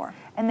top for.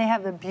 And they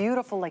have the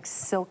beautiful, like,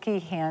 silky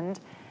hand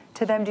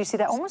to them. Do you see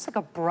that? Almost like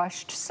a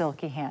brushed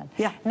silky hand.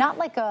 Yeah. Not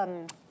like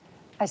a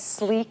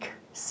sleek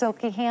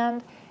silky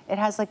hand. It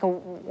has like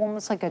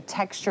almost like a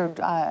textured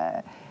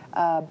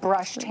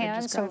brushed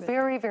hand. So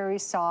very, very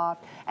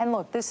soft. And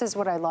look, this is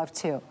what I love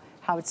too.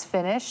 How it's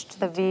finished.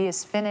 The V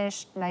is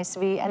finished, nice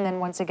V, and then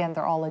once again,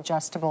 they're all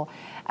adjustable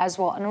as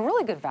well, and a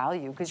really good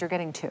value because you're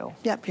getting 2.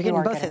 Yep, you're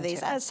getting both of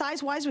these.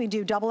 Size-wise, we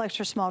do double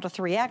extra small to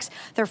 3X.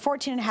 They're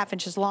 14.5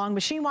 inches long.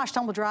 Machine wash,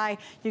 tumble dry.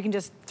 You can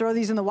just throw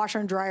these in the washer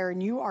and dryer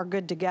and you are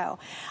good to go.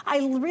 I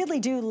really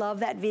do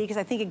love that V because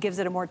I think it gives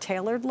it a more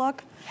tailored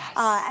look. Yes.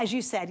 As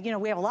you said, you know,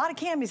 we have a lot of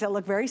camis that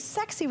look very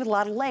sexy with a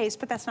lot of lace,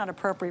 but that's not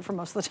appropriate for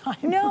most of the time.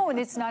 No, and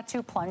it's not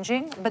too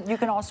plunging, but you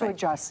can also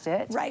adjust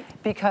it. Right.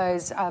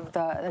 Because of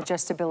the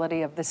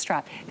adjustability of the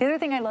strap. The other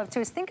thing I love too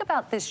is think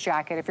about this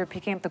jacket if you're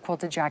picking up the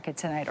quilted jacket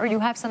tonight, or you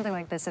have something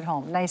like this at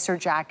home, nicer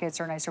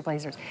jackets or nicer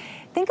blazers.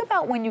 Think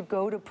about when you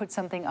go to put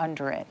something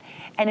under it,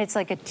 and it's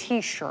like a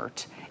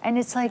t-shirt, and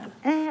it's like,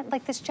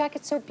 like this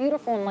jacket's so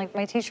beautiful, and like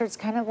my t-shirt's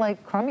kind of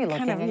like crummy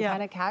looking and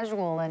kind of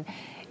casual, and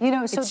you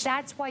know, so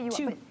that's why you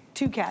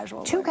too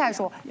casual. Too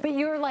casual. But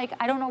you're like,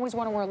 I don't always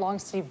want to wear a long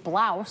sleeve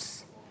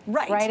blouse,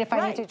 right? If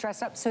I need to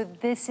dress up, so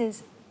this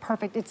is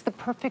perfect. It's the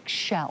perfect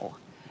shell.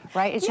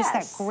 Right? It's just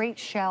that great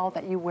shell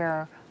that you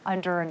wear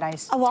under a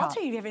nice top. I'll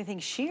tell you, have anything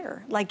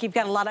sheer. Like you've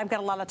got a lot, I've got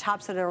a lot of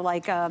tops that are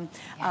like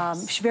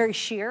very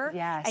sheer.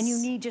 Yes. And you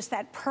need just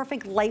that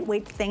perfect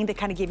lightweight thing to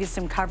kind of give you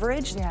some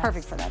coverage. Yes.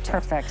 Perfect for that too.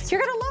 Perfect. So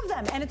you're gonna love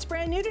them, and it's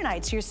brand new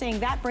tonight. So you're seeing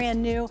that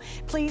brand new.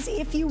 Please,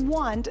 if you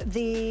want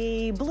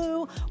the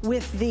blue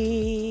with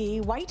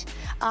the white,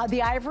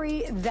 the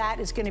ivory, that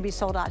is gonna be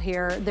sold out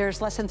here. There's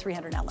less than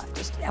 300 now left,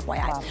 just FYI.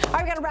 Wow. All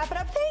right, we gotta wrap it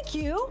up. Thank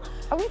you.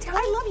 Are we done?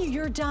 I love you,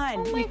 you're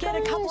done. You get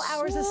a couple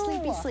hours of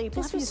sleepy sleep.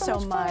 Love you so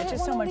much.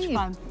 It's so much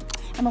fun.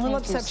 I'm a little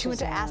upset she went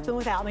to Aspen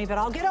without me, but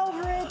I'll get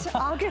over it.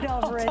 I'll get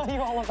over it. I'll tell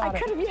you all about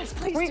it. Yes,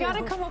 please We got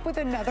to come up with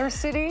another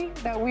city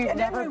that we've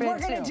never been to. We're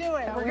going to do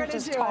it. We're going to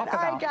do it. All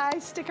right,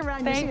 guys, stick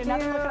around. You'll see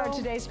another look at our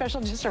today's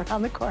special just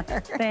around the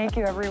corner. Thank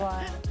you,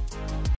 everyone.